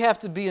 We have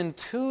to be in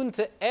tune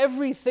to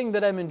everything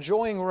that I'm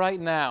enjoying right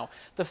now.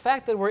 The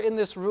fact that we're in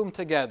this room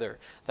together,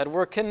 that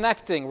we're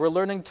connecting, we're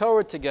learning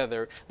Torah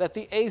together, that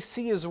the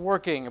AC is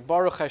working,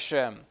 Baruch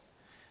Hashem,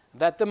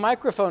 that the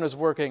microphone is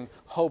working,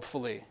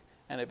 hopefully.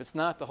 And if it's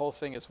not, the whole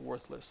thing is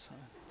worthless.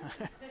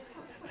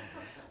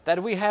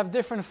 That we have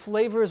different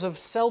flavors of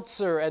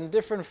seltzer and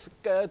different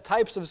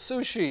types of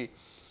sushi.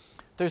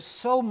 There's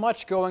so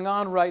much going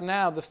on right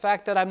now. The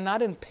fact that I'm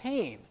not in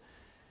pain.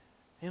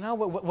 You know,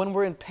 when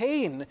we're in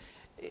pain,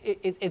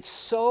 it's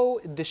so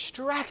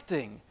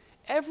distracting.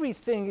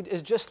 Everything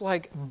is just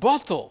like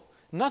bottle.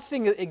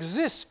 Nothing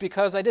exists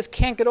because I just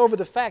can't get over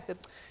the fact that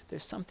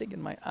there's something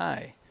in my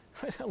eye.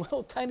 A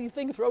little tiny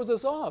thing throws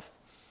us off.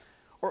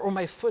 Or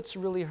my foot's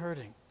really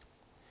hurting.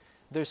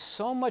 There's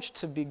so much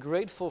to be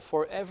grateful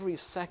for every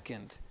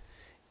second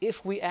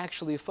if we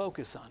actually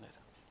focus on it.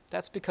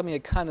 That's becoming a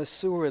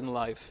connoisseur in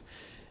life.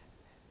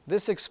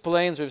 This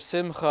explains Rav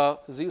Simcha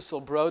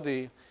Zisel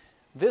Brody.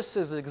 This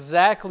is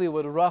exactly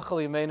what Rachel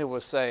Imenu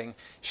was saying.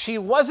 She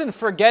wasn't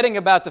forgetting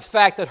about the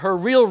fact that her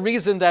real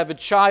reason to have a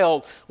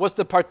child was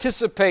to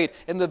participate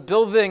in the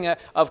building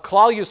of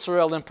Klal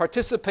Yisrael and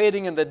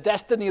participating in the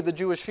destiny of the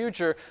Jewish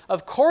future.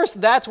 Of course,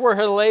 that's where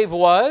her lave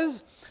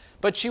was.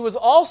 But she was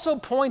also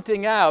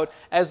pointing out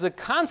as a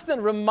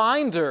constant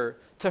reminder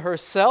to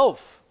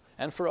herself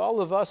and for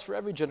all of us, for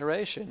every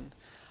generation,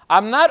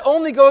 I'm not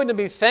only going to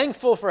be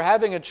thankful for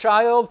having a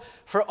child,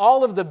 for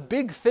all of the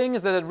big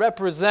things that it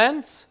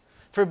represents,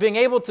 for being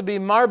able to be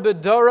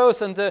Marbid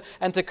Doros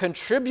and to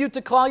contribute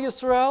to Klal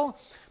Yisrael,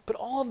 but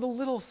all of the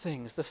little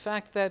things, the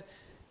fact that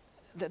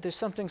there's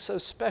something so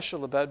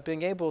special about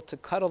being able to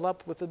cuddle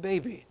up with a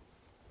baby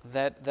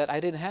that I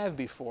didn't have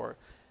before,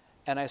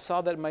 and I saw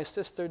that my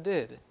sister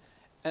did.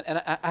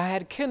 And I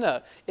had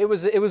kinna. It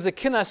was a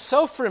kinna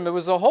sofrim. It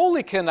was a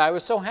holy kinna. I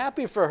was so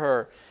happy for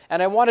her.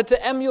 And I wanted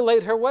to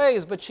emulate her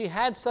ways, but she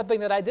had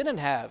something that I didn't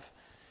have.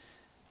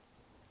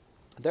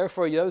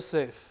 Therefore,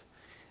 Yosef,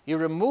 you're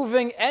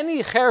removing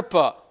any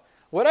cherpa,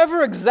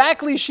 whatever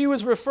exactly she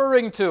was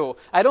referring to.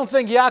 I don't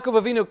think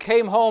Yaakov Avinu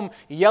came home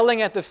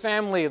yelling at the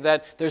family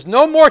that there's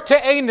no more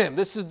te'enim.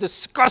 This is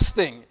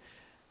disgusting.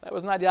 That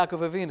was not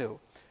Yaakov Avinu.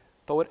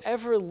 But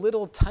whatever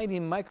little tiny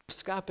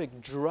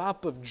microscopic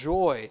drop of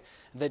joy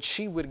that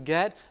she would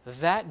get,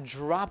 that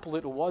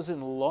droplet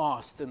wasn't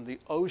lost in the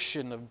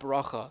ocean of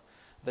bracha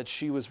that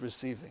she was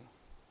receiving.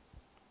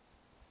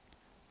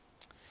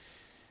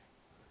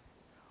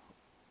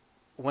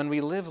 When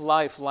we live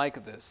life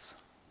like this,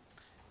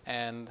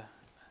 and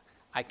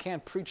I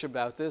can't preach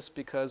about this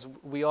because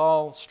we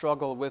all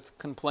struggle with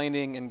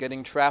complaining and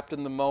getting trapped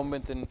in the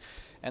moment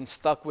and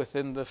stuck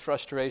within the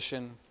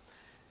frustration.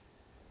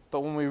 But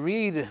when we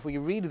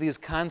read these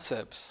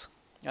concepts,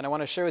 and I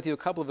want to share with you a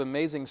couple of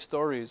amazing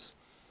stories,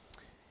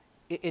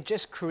 it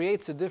just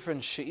creates a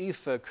different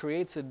she'ifa,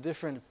 creates a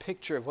different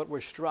picture of what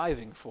we're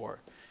striving for.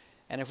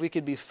 And if we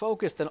could be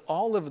focused on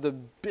all of the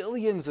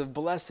billions of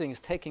blessings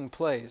taking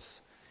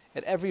place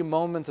at every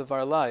moment of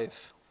our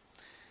life,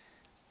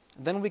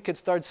 then we could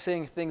start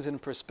seeing things in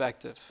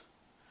perspective.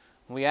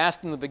 We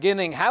asked in the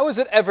beginning, how is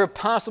it ever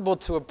possible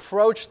to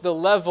approach the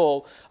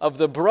level of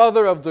the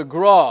brother of the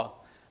Gra,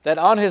 that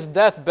on his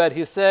deathbed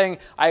he's saying,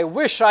 I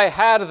wish I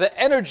had the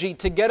energy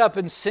to get up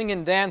and sing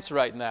and dance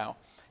right now.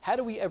 How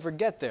do we ever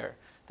get there?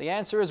 The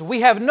answer is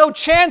we have no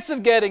chance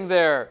of getting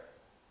there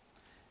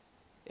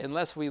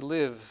unless we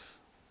live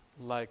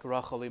like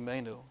Rachel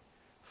Imenu,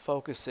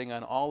 focusing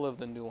on all of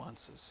the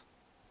nuances.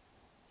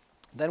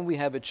 Then we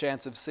have a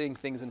chance of seeing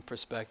things in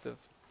perspective.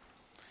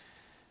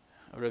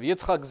 Rav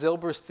Yitzchak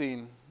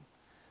Zilberstein,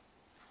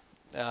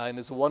 in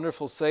his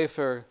wonderful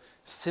sefer,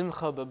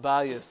 Simcha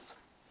B'Bayis,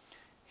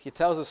 he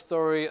tells a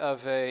story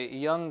of a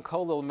young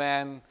kollel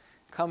man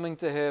coming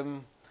to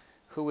him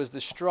who was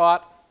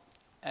distraught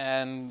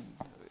and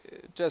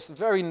just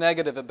very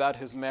negative about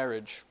his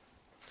marriage.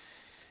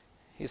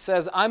 He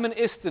says, I'm an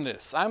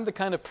istanis. I'm the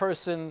kind of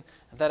person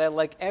that I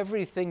like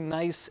everything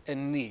nice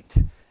and neat.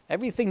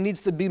 Everything needs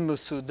to be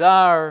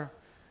musudar.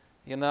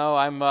 You know,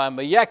 I'm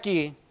a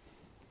yeki.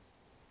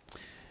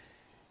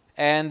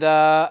 And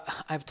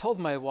I've told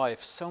my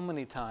wife so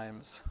many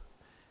times,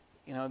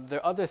 you know, there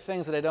are other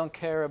things that I don't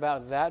care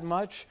about that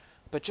much,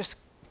 but just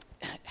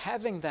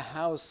having the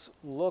house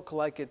look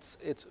like it's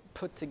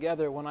put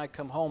together when I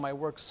come home. I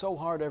work so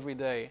hard every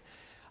day.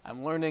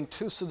 I'm learning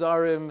 2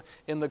 Sidarim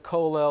in the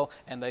kollel,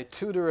 and I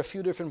tutor a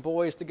few different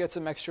boys to get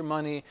some extra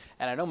money.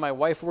 And I know my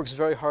wife works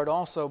very hard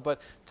also,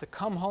 but to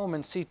come home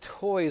and see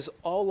toys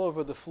all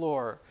over the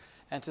floor,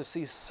 and to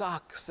see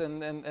socks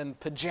and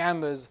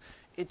pajamas,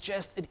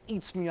 it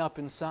eats me up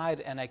inside,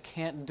 and I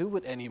can't do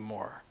it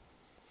anymore.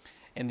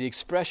 And the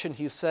expression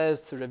he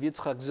says to Rav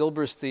Yitzchak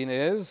Zilberstein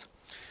is,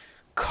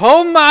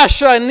 Kol ma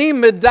shani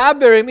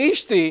medaber im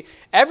ishti,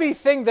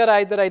 everything that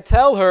I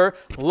tell her,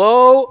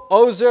 lo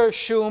ozer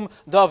shum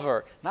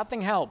davar.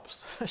 Nothing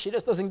helps. She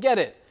just doesn't get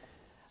it.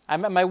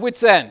 I'm at my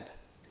wit's end.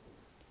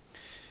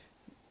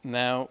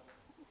 Now,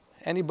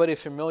 anybody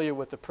familiar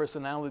with the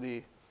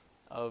personality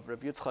of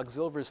Rabbi Yitzchak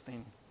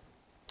Zilberstein?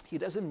 He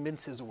doesn't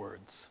mince his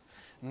words,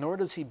 nor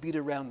does he beat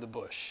around the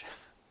bush.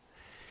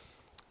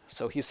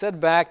 So he said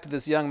back to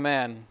this young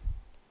man,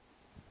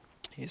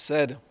 he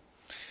said,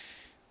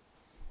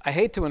 I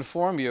hate to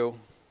inform you,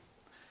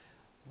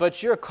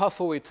 but you're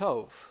kafui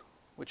tov,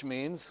 which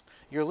means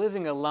you're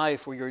living a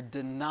life where you're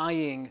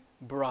denying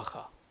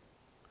bracha.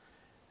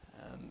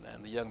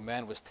 And the young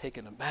man was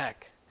taken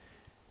aback.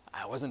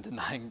 I wasn't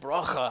denying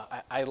bracha.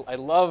 I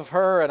love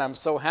her, and I'm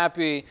so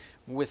happy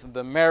with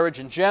the marriage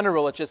in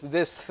general. It's just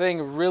this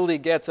thing really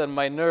gets on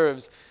my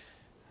nerves.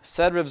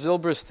 Said Rav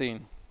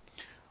Zilberstein,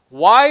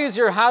 why is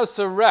your house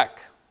a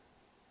wreck?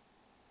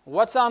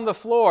 What's on the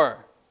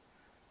floor?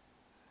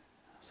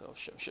 So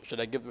should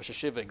I give the Rosh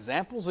Hashiva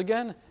examples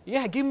again?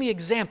 Yeah, give me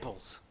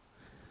examples.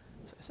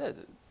 So I said,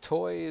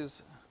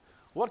 toys.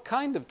 What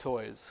kind of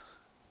toys?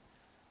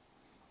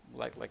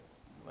 Like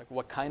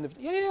what kind of?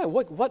 Yeah.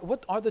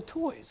 What are the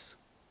toys?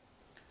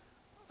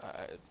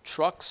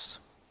 Trucks,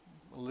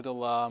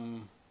 little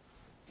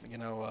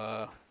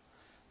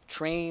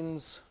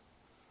trains,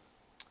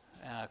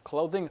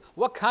 clothing.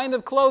 What kind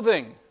of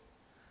clothing?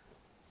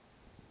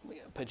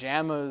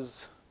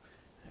 Pajamas.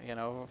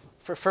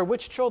 For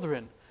which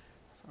children?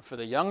 For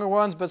the younger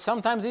ones, but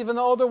sometimes even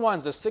the older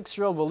ones. The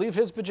 6-year-old will leave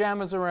his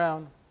pajamas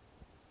around.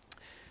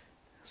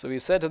 So he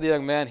said to the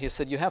young man, he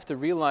said, you have to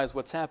realize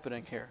what's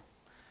happening here.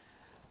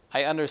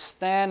 I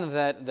understand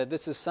that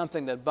this is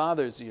something that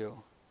bothers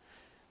you,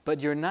 but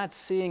you're not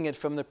seeing it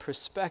from the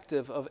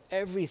perspective of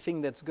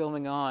everything that's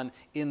going on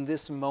in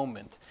this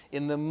moment.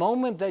 In the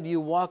moment that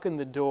you walk in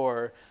the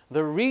door,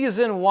 the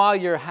reason why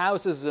your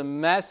house is a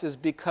mess is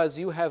because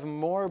you have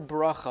more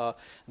bracha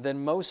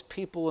than most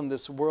people in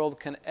this world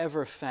can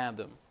ever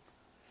fathom.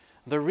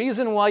 The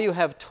reason why you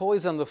have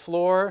toys on the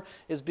floor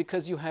is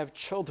because you have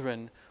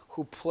children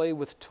who play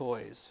with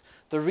toys.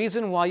 The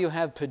reason why you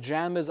have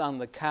pajamas on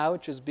the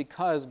couch is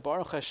because,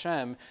 Baruch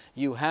Hashem,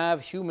 you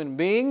have human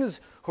beings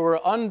who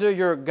are under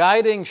your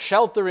guiding,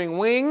 sheltering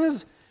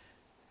wings,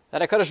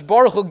 that HaKadosh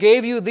Baruch Hu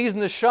gave you these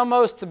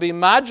neshamos to be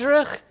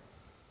madrich,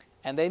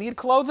 and they need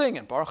clothing,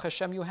 and Baruch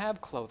Hashem, you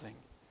have clothing.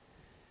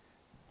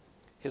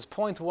 His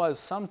point was,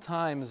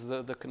 sometimes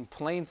the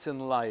complaints in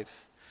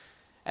life,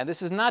 and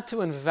this is not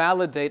to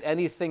invalidate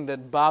anything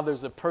that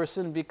bothers a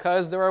person,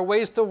 because there are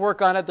ways to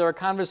work on it, there are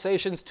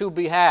conversations to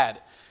be had.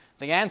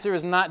 The answer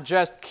is not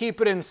just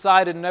keep it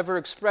inside and never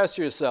express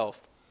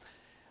yourself.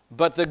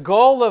 But the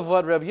goal of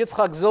what Rabbi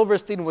Yitzchak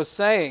Zilberstein was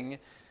saying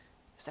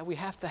is that we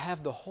have to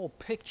have the whole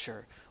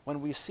picture. When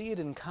we see it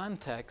in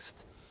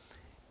context,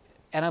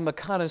 and I'm a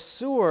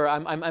connoisseur,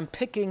 I'm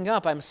picking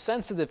up, I'm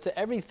sensitive to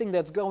everything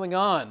that's going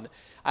on.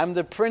 I'm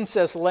the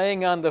princess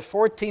laying on the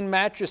 14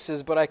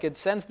 mattresses, but I could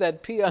sense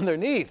that pee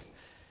underneath.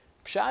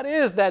 Pshat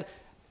is that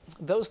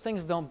those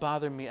things don't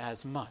bother me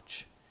as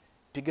much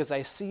because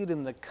I see it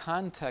in the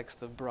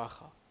context of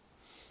bracha.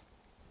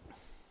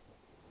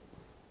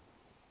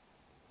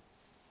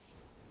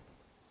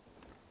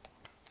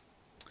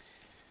 I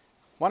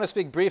want to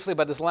speak briefly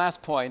about this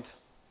last point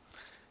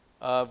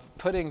of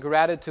putting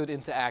gratitude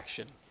into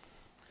action.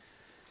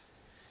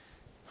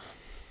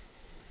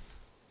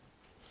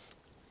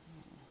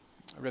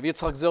 Rabbi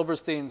Yitzchak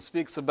Zilberstein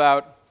speaks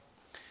about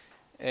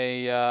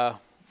an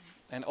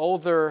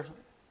older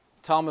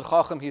Talmud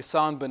Chacham he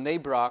saw in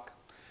Bnei Brak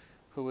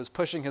who was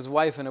pushing his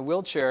wife in a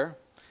wheelchair,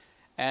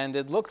 and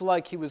it looked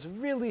like he was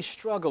really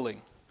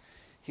struggling.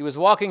 He was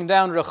walking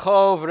down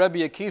Rehov Rabbi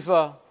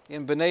Akiva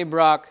in Bnei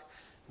Brak,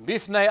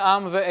 Bifnei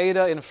Am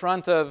Ve'eda, in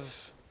front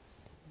of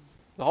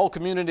the whole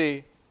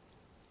community,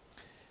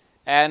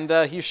 and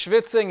he's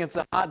schwitzing, it's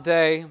a hot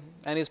day,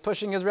 and he's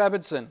pushing his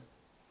Rebbetzin.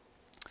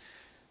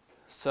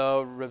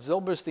 So Rav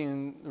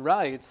Zilberstein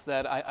writes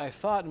that I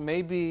thought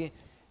maybe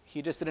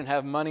he just didn't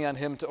have money on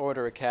him to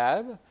order a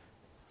cab.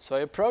 So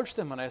I approached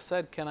him and I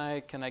said, can I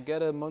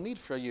get a monit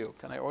for you?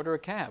 Can I order a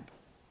cab?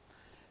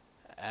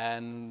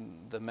 And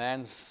the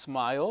man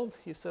smiled.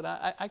 He said,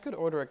 I could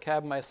order a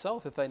cab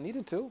myself if I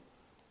needed to.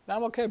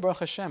 I'm okay, Baruch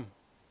Hashem.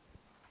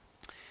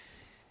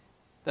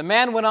 The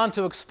man went on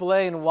to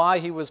explain why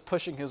he was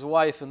pushing his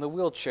wife in the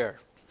wheelchair.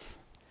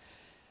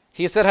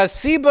 He said,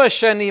 Hasiba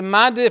shani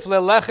madif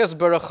leleches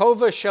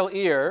berachova shel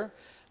ir.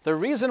 The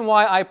reason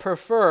why I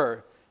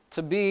prefer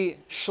to be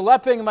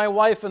schlepping my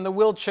wife in the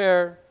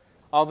wheelchair,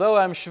 although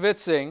I'm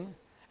schwitzing,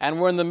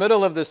 and we're in the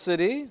middle of the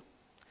city,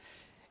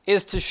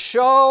 is to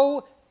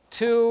show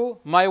to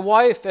my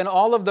wife and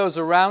all of those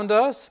around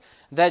us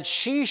that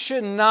she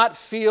should not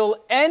feel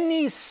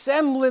any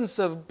semblance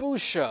of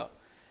busha,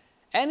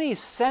 any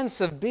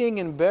sense of being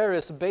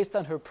embarrassed based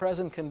on her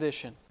present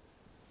condition.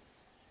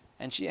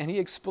 And he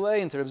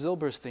explained to Reb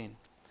Zilberstein,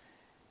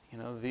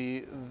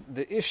 the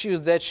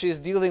issues that she's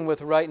dealing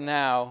with right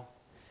now,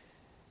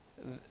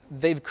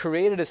 they've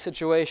created a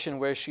situation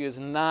where she is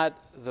not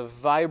the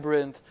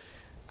vibrant,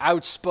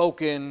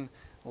 outspoken,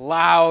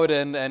 loud,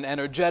 and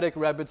energetic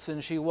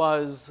Rebbitzin she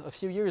was a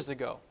few years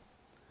ago.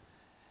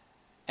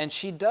 And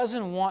she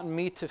doesn't want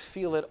me to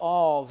feel at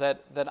all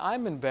that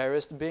I'm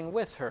embarrassed being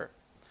with her.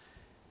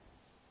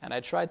 And I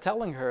tried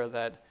telling her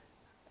that,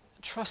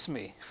 trust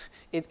me,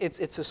 it's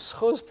a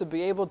schus to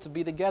be able to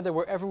be together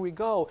wherever we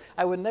go.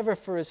 I would never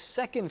for a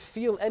second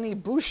feel any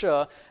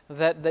busha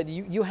that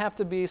you have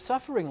to be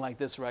suffering like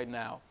this right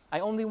now.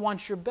 I only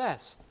want your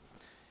best.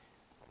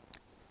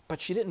 But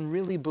she didn't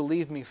really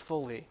believe me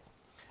fully.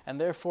 And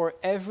therefore,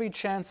 every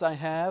chance I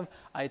have,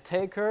 I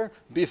take her,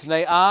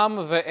 bifnei am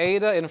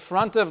ve'eda, in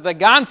front of the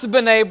gans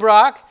b'nei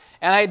Brak,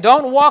 and I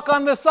don't walk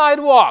on the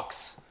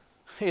sidewalks.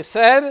 He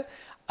said,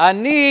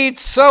 Ani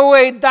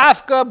tzoe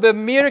dafka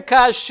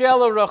b'mirka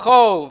shel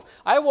rachov.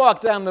 I walk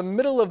down the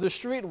middle of the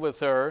street with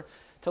her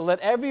to let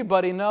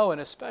everybody know,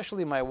 and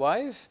especially my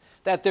wife,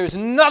 that there's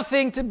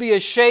nothing to be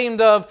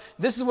ashamed of.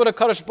 This is what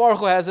HaKadosh Baruch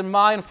Hu has in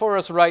mind for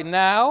us right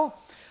now.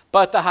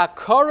 But the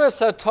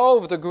hakoras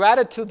hatov, the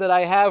gratitude that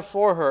I have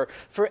for her,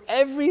 for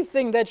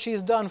everything that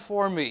she's done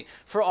for me,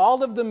 for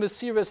all of the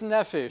mesiras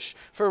nefesh,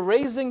 for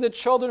raising the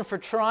children, for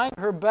trying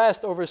her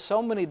best over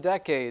so many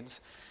decades,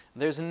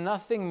 there's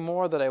nothing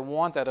more that I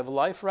want out of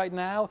life right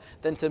now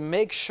than to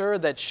make sure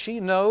that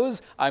she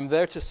knows I'm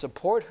there to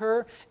support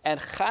her, and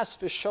chas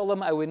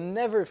v'sholem, I would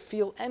never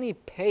feel any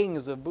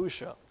pangs of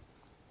busha.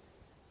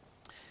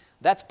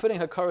 That's putting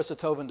hakoras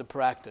hatov into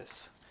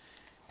practice.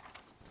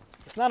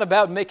 It's not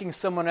about making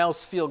someone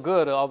else feel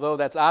good, although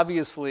that's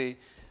obviously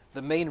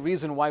the main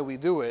reason why we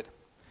do it.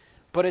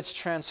 But it's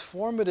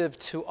transformative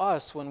to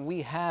us when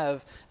we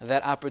have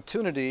that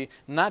opportunity,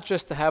 not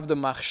just to have the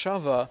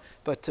machshava,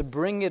 but to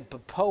bring it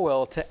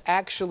b'poel, to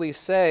actually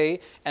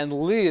say and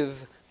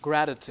live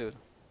gratitude.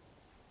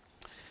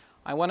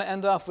 I want to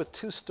end off with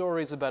 2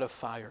 stories about a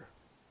fire.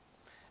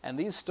 And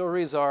these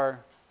stories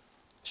are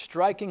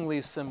strikingly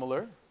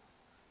similar.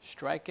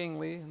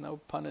 Strikingly,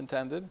 no pun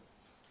intended.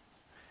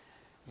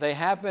 They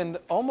happened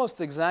almost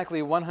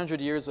exactly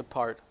 100 years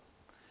apart.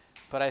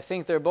 But I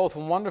think they're both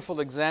wonderful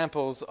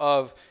examples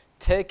of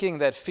taking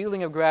that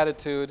feeling of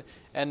gratitude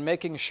and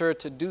making sure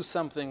to do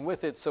something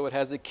with it so it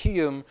has a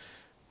kiyum,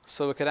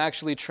 so it could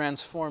actually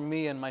transform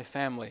me and my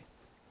family.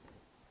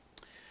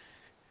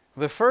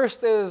 The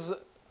first is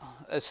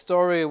a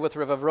story with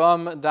Rav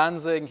Avram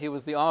Danzig. He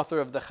was the author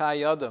of the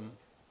Chai Adam.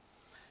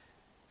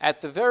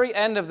 At the very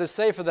end of the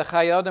Sefer, the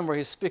Chai Adam, where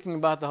he's speaking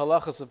about the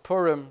halachas of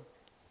Purim,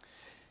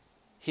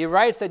 he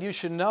writes that you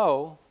should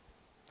know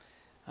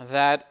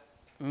that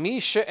mi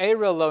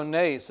she'era lo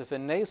nes, if a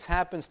nes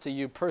happens to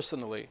you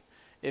personally,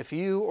 if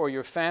you or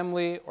your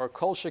family or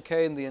kol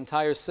shekein, the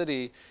entire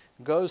city,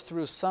 goes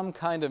through some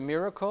kind of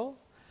miracle,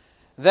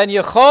 then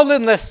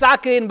yecholin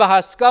lesakein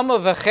bahaskama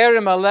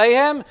v'cherim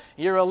aleihem,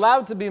 you're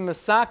allowed to be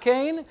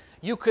mesakein.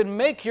 You can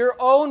make your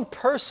own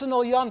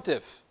personal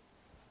yontif.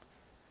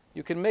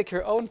 You can make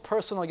your own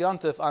personal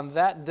yontif on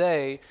that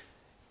day,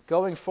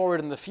 going forward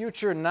in the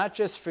future, not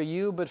just for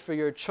you, but for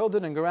your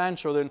children and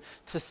grandchildren,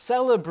 to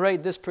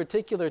celebrate this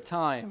particular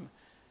time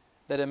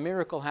that a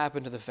miracle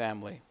happened to the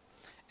family.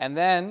 And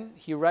then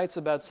he writes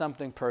about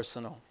something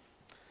personal.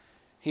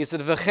 He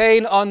said,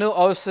 V'chein anu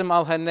osim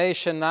al hanei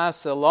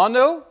shenase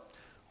lanu.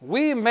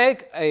 We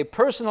make a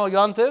personal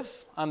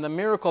yontif on the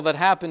miracle that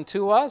happened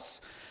to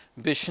us,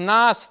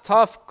 Bishnas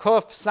Taf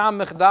Kuf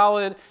Samich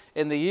Dalid,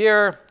 in the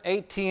year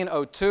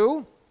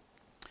 1802,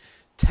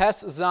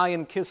 Tes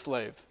Zayin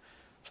Kislev.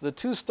 So the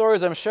 2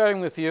 stories I'm sharing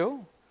with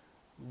you,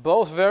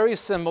 both very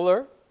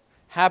similar,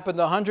 happened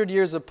 100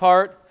 years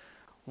apart,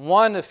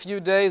 one a few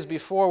days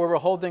before where we're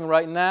holding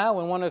right now,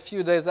 and one a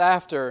few days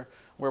after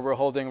where we're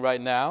holding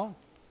right now,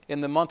 in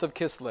the month of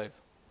Kislev.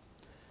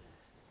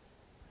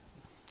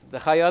 The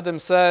Chai Adam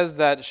says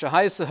that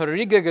Shahaisa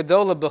Hariga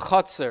Gedola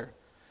B'Chatzer,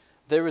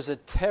 there is a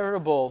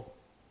terrible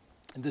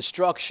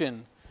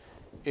destruction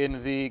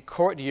in the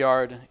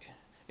courtyard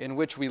in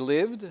which we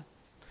lived,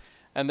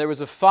 and there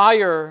was a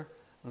fire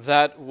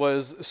that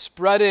was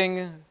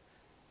spreading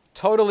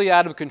totally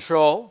out of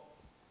control.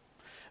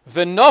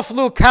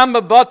 V'noflu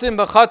kama batim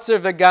b'chatzer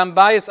v'gam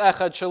bayis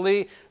echad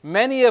shali.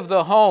 Many of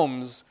the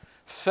homes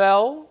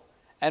fell,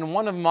 and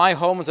one of my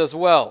homes as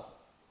well.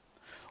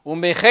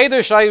 U'mecheder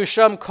shayu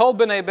sham kol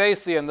b'nei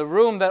beisi, and the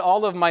room that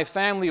all of my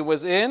family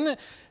was in,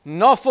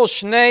 nofel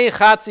shnei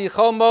chatzi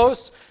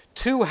chomos,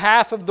 2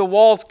 half of the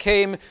walls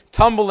came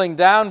tumbling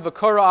down,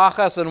 v'kora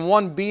achas, and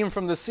 1 beam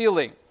from the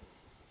ceiling.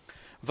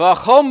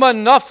 V'achoma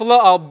nafla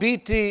al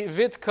biti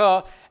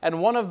Vitka,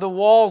 and one of the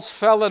walls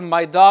fell on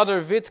my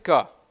daughter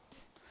Vitka.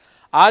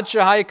 Ad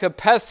shehayka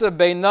pesa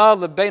beina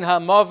lebein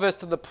hamaves,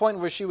 to the point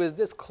where she was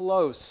this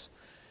close,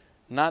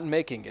 not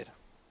making it.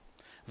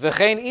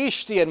 V'chein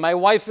ishti, and my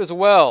wife as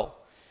well.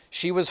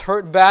 She was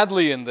hurt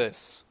badly in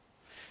this.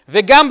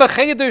 V'gam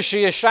b'cheder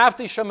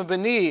sheyeshavti sham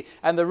b'ni,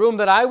 and the room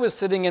that I was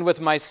sitting in with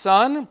my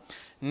son,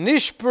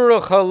 nishpur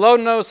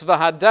chalonos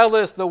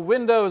v'hadelis, the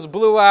windows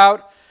blew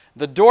out,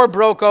 the door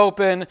broke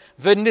open,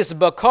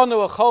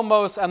 v'nisbakonu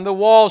achomos, and the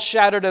wall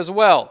shattered as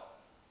well.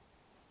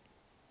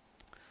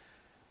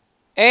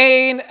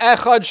 Ein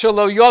echad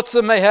shelo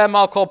yotze mehem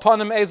al kol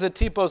panim eze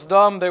tipos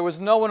dam. There was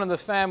no one in the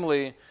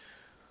family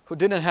who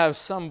didn't have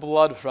some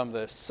blood from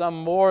this, some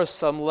more,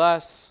 some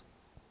less.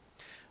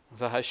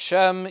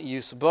 V'Hashem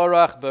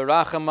yisborach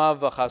berachamav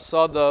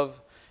v'chasadav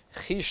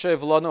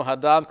chishev lanu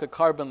hadam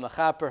kekarben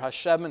lechaper.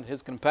 Hashem in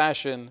His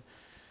compassion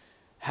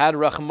had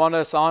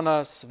rachmanas on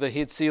us.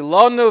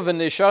 V'hitzilanu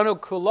v'nishanu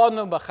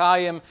kulanu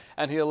b'chayim,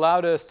 and He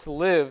allowed us to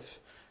live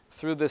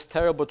through this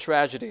terrible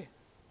tragedy.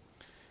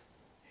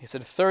 He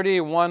said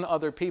 31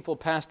 other people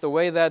passed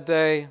away that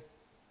day,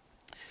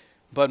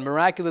 but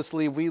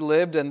miraculously we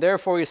lived, and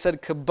therefore He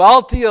said,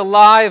 Kabalti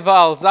alai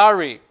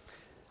v'alzari.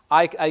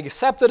 I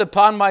accepted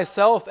upon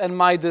myself and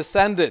my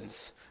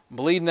descendants,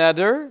 Bli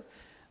Neder,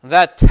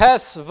 that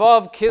Tes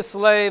Vav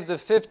Kislev, the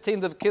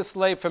 15th of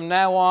Kislev from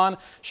now on,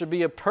 should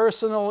be a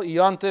personal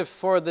yontif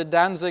for the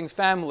Danzig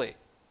family.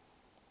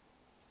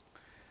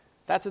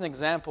 That's an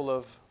example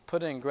of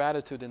putting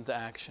gratitude into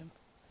action.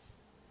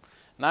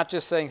 Not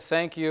just saying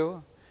thank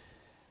you,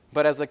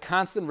 but as a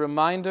constant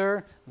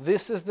reminder,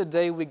 this is the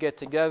day we get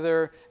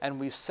together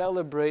and we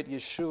celebrate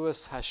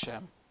Yeshua's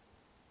Hashem.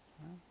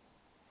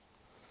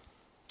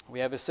 We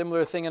have a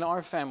similar thing in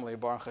our family,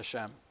 Baruch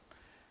Hashem.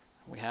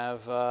 We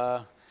have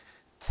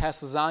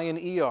Tes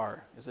Zayin Iyar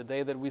is a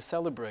day that we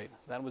celebrate.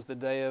 That was the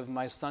day of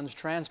my son's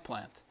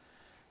transplant.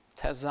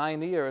 Tes Zayin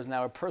Iyar is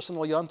now a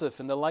personal yontif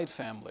in the Light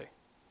family.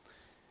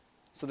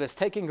 So there's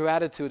taking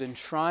gratitude and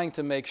trying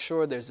to make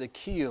sure there's a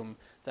kiyum,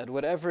 that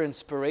whatever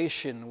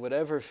inspiration,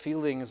 whatever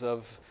feelings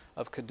of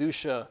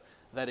Kedusha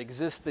that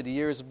existed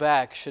years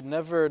back should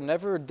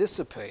never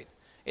dissipate.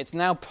 It's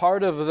now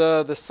part of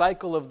the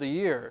cycle of the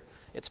year.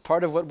 It's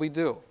part of what we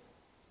do.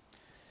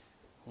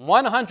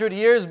 100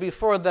 years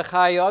before the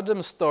Chai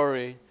Adam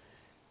story,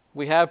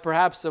 we have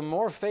perhaps a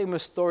more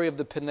famous story of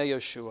the Pnei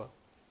Yeshua.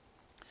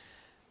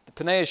 The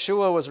Pnei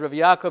Yeshua was Rav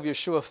Yaakov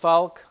Yeshua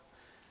Falk,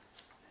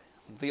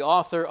 the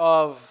author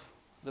of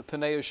the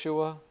Pnei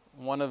Yeshua,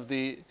 one of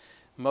the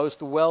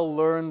most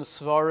well-learned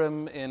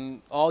svarim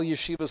in all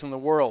yeshivas in the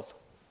world.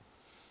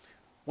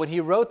 When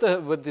he wrote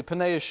with the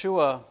Pnei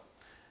Yeshua,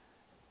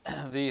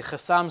 the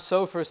Chassam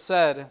Sofer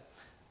said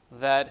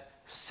that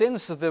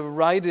since the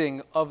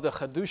writing of the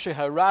Chadusha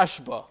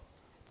HaRashba,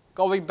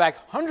 going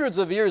back hundreds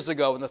of years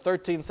ago in the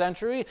 13th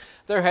century,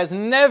 there has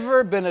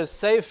never been a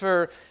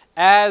sefer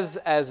as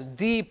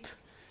deep,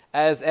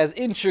 as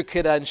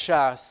intricate on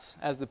Shas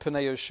as the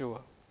Pnei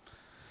Yeshua.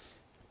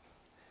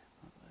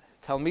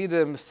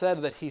 Talmidim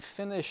said that he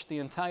finished the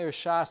entire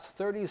Shas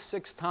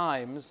 36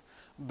 times,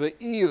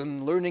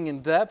 be'iyun, learning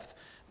in depth,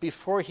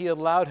 before he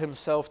allowed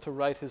himself to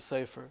write his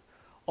sefer.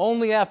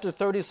 Only after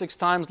 36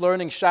 times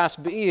learning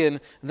Shas be'iyun,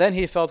 then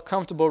he felt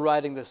comfortable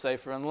writing the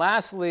sefer. And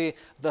lastly,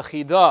 the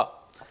Chidah.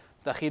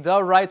 The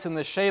Chidah writes in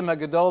the Shem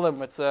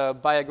HaGedolim, it's a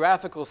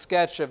biographical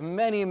sketch of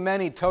many,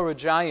 many Torah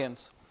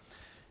giants.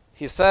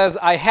 He says,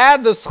 I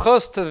had the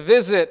schus to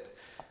visit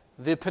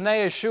the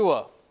Pnei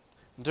Yeshua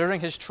during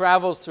his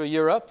travels through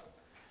Europe.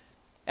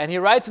 And he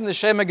writes in the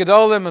Shem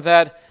HaGedolim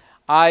that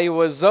I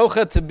was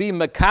zocha to be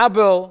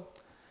makabel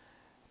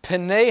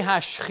Pnei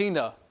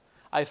HaShechina.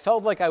 I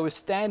felt like I was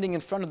standing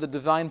in front of the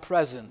divine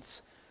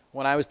presence.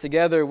 When I was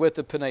together with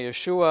the Pnei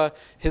Yeshua,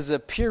 his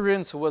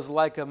appearance was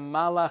like a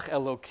Malach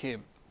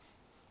Elokim.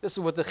 This is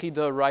what the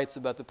Chidah writes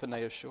about the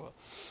Pnei Yeshua.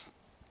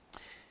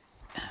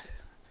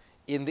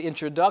 In the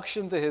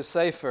introduction to his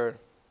Sefer,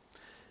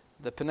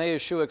 the Pnei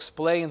Yeshua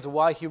explains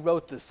why he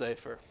wrote this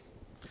Sefer.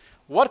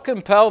 What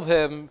compelled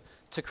him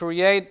to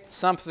create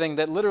something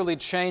that literally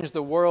changed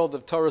the world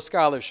of Torah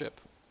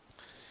scholarship?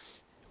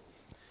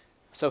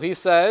 So he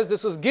says,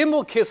 this was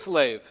Gimel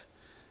Kislev,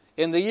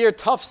 in the year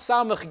Tuf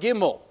Samach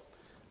Gimel,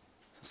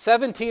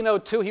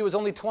 1702. He was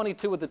only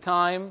 22 at the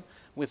time,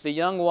 with the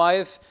young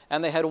wife,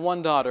 and they had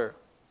one daughter.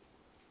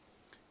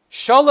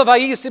 Sholav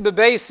Hayisi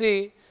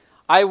Bebeisi,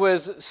 I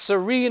was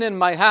serene in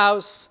my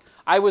house.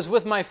 I was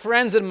with my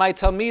friends and my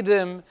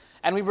Talmidim,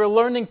 and we were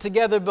learning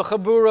together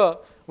B'chabura.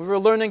 We were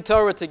learning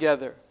Torah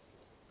together.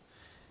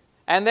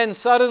 And then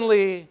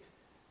suddenly,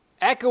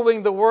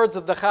 echoing the words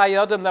of the Chai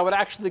Adam that would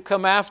actually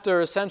come after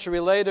a century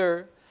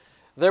later,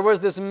 there was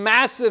this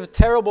massive,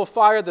 terrible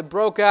fire that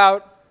broke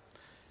out.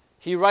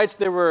 He writes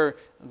there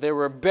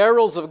were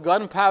barrels of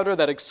gunpowder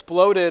that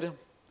exploded,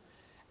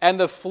 and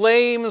the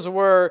flames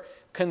were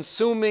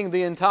consuming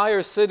the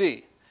entire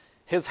city.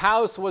 His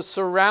house was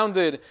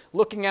surrounded.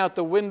 Looking out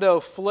the window,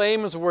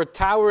 flames were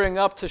towering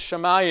up to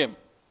Shemayim.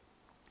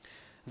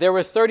 There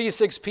were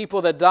 36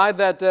 people that died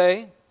that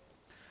day.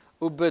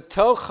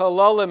 Ubetoch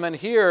halalim, and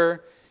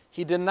here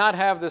he did not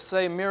have the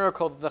same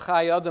miracle that the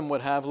Chai Adam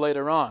would have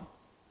later on.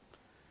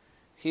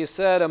 He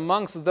said,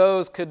 amongst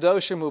those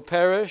Kedoshim who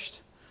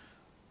perished,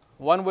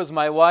 one was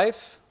my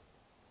wife,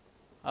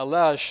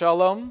 Aleh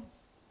Shalom,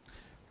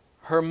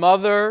 her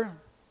mother,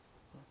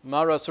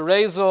 Maras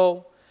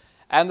Rezel,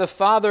 and the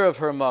father of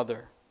her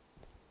mother.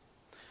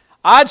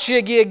 Ad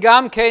she'agia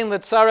gam kein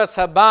letzaras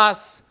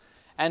habas,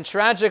 and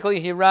tragically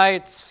he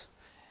writes,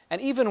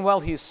 and even while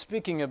he's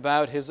speaking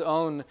about his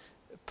own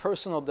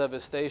personal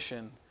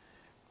devastation,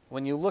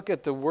 when you look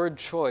at the word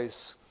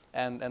choice,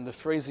 and the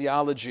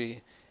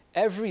phraseology,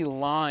 every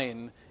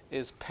line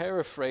is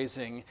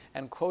paraphrasing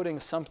and quoting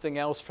something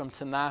else from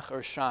Tanakh or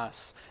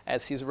Shas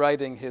as he's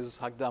writing his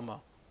Hakdama.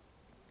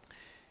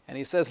 And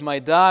he says, my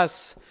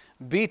das,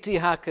 biti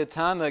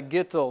hakatana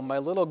Gittel, my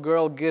little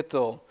girl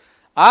Gittel,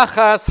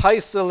 achas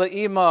haisa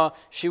le'ima,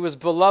 she was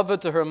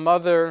beloved to her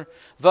mother,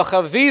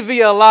 v'chavivi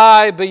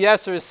alai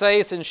beyeser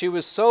seis, and she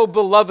was so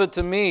beloved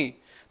to me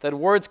that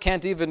words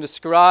can't even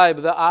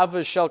describe the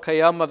avos shel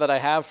kayama that I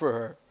have for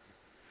her.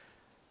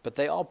 But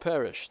they all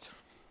perished.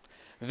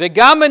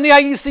 V'gam ani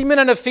hayisi min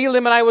hanefilim,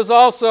 and I was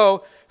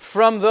also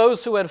from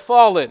those who had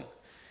fallen.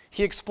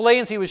 He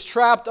explains he was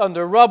trapped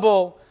under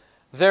rubble.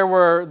 There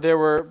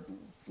were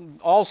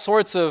all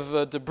sorts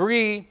of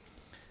debris,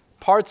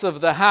 parts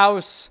of the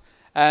house,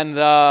 and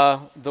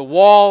the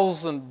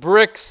walls and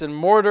bricks and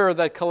mortar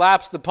that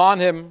collapsed upon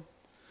him.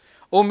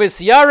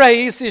 Umisyara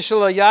hayisi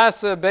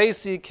shalayasa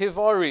beisi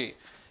kivari,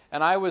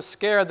 and I was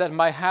scared that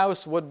my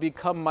house would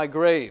become my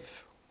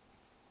grave.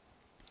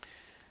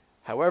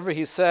 However,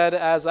 he said,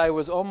 as I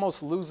was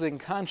almost losing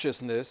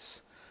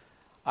consciousness,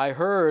 I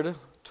heard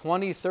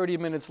 20, 30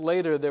 minutes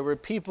later, there were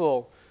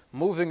people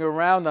moving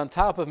around on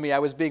top of me. I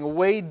was being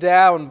weighed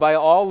down by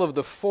all of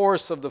the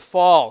force of the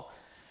fall.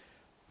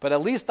 But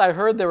at least I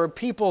heard there were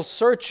people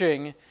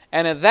searching,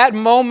 and at that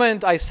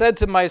moment I said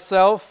to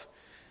myself,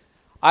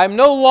 I'm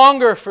no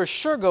longer for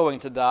sure going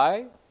to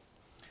die.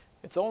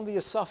 It's only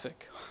a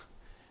suffix.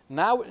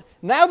 Now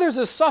there's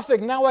a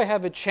suffix. Now I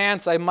have a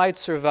chance I might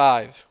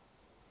survive.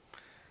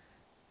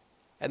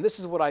 And this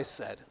is what I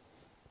said.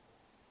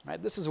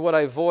 Right? This is what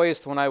I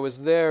voiced when I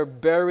was there,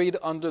 buried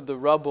under the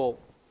rubble,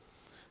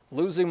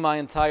 losing my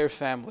entire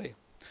family.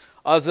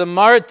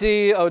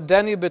 Azamarti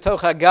odeni betoch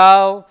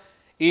hagal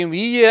im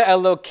yeh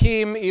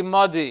Elokim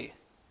imadi.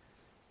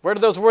 Where do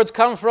those words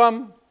come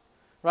from?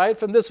 Right?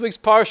 From this week's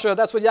Parsha.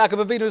 That's what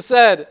Yaakov Avinu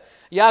said.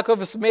 Yaakov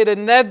has made a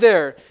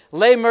neder.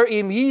 Leimer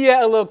im yeh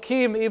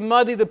Elokim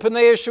imadi. The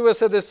Pnei Yeshua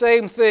said the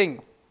same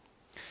thing.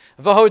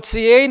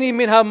 V'hotzieni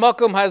min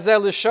hamakom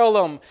hazeh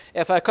l'shalom.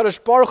 If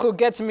HaKadosh Baruch Hu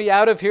gets me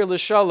out of here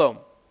l'shalom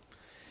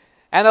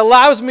and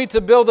allows me to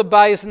build a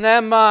bayis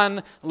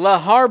neman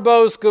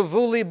laharbos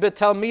gavuli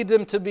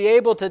betalmidim, to be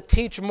able to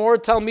teach more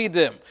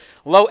talmidim.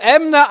 Lo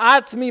emna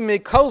atmi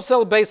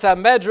mikosel beis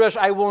hamedrash.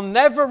 I will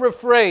never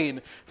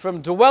refrain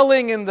from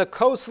dwelling in the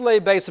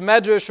kosle beis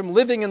medrash, from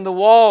living in the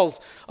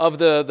walls of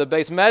the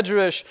beis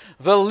medrash.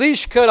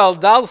 V'lishkar al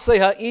dalsei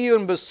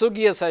ha'iyun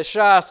besugias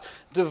hashas,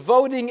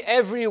 devoting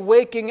every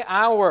waking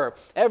hour,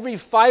 every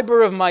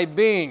fiber of my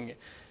being,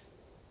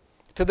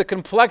 to the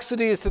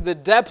complexities, to the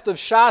depth of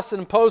Shas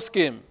and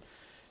Poskim,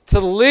 to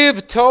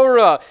live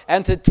Torah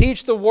and to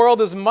teach the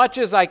world as much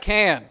as I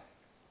can.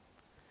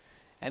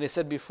 And he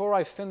said, before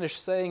I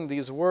finished saying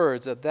these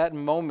words, at that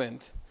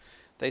moment,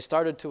 they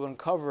started to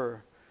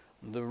uncover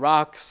the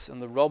rocks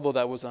and the rubble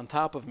that was on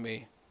top of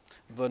me.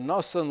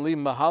 V'nosan li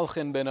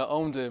mahalchin ben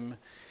ha'omdim.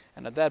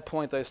 And at that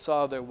point, I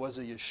saw there was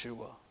a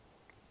Yeshua.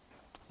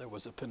 There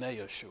was a Pnei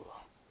Yeshua.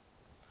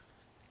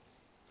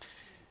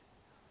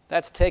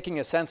 That's taking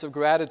a sense of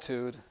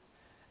gratitude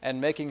and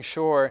making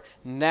sure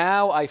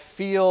now I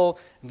feel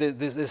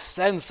this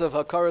sense of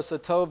Hakaras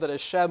HaTov, that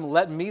Hashem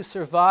let me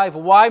survive.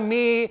 Why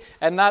me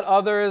and not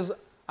others?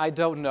 I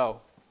don't know.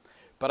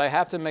 But I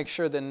have to make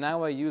sure that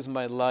now I use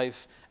my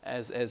life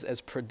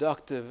as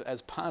productive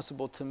as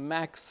possible to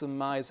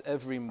maximize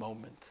every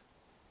moment.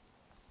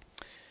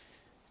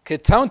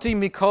 Ketonti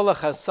mikola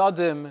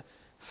chasadim,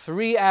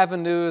 3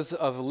 avenues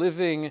of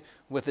living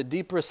with a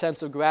deeper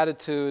sense of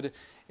gratitude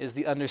is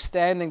the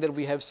understanding that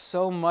we have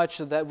so much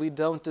that we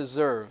don't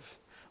deserve.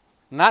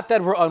 Not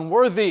that we're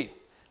unworthy,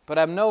 but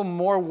I'm no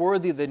more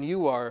worthy than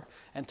you are,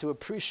 and to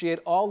appreciate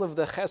all of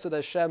the chesed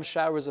Hashem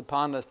showers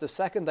upon us. The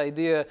second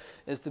idea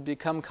is to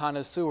become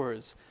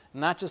connoisseurs,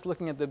 not just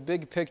looking at the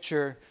big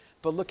picture,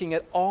 but looking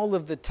at all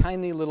of the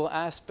tiny little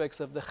aspects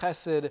of the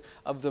chesed,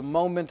 of the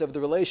moment, of the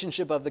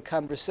relationship, of the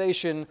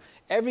conversation,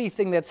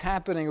 everything that's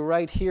happening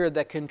right here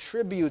that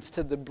contributes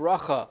to the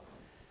bracha.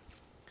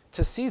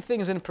 To see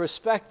things in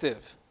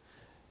perspective,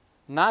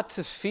 not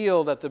to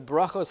feel that the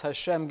brachos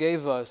Hashem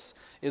gave us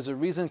is a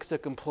reason to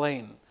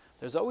complain.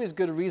 There's always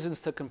good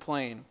reasons to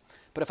complain.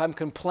 But if I'm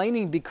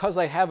complaining because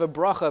I have a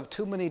bracha of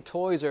too many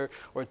toys or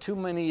too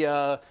many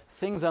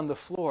things on the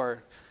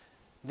floor,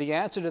 the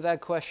answer to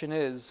that question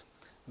is,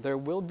 there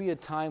will be a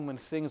time when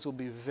things will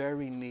be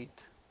very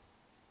neat.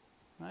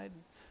 Right?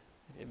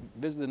 You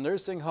visit the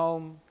nursing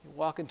home, you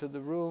walk into the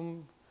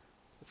room,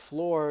 the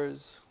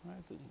floors,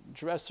 right? The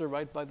dresser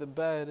right by the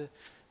bed,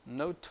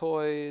 no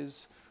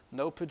toys,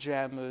 no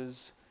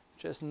pajamas,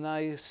 just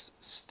nice,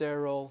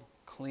 sterile,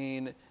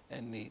 clean,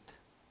 and neat.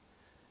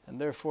 And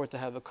therefore to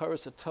have a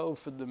Hakaras HaTov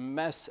for the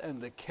mess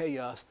and the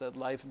chaos that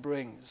life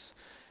brings.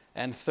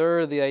 And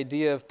third, the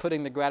idea of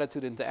putting the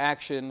gratitude into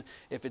action.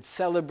 If it's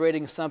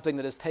celebrating something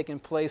that has taken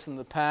place in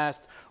the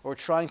past or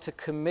trying to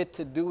commit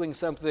to doing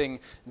something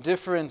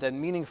different and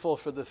meaningful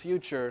for the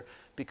future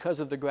because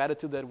of the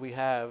gratitude that we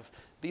have,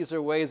 these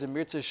are ways in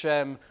Mirz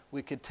Hashem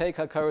we could take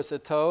Hakaras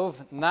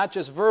HaTov, not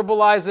just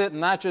verbalize it,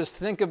 not just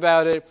think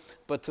about it,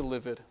 but to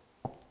live it.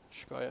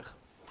 Shkoyach.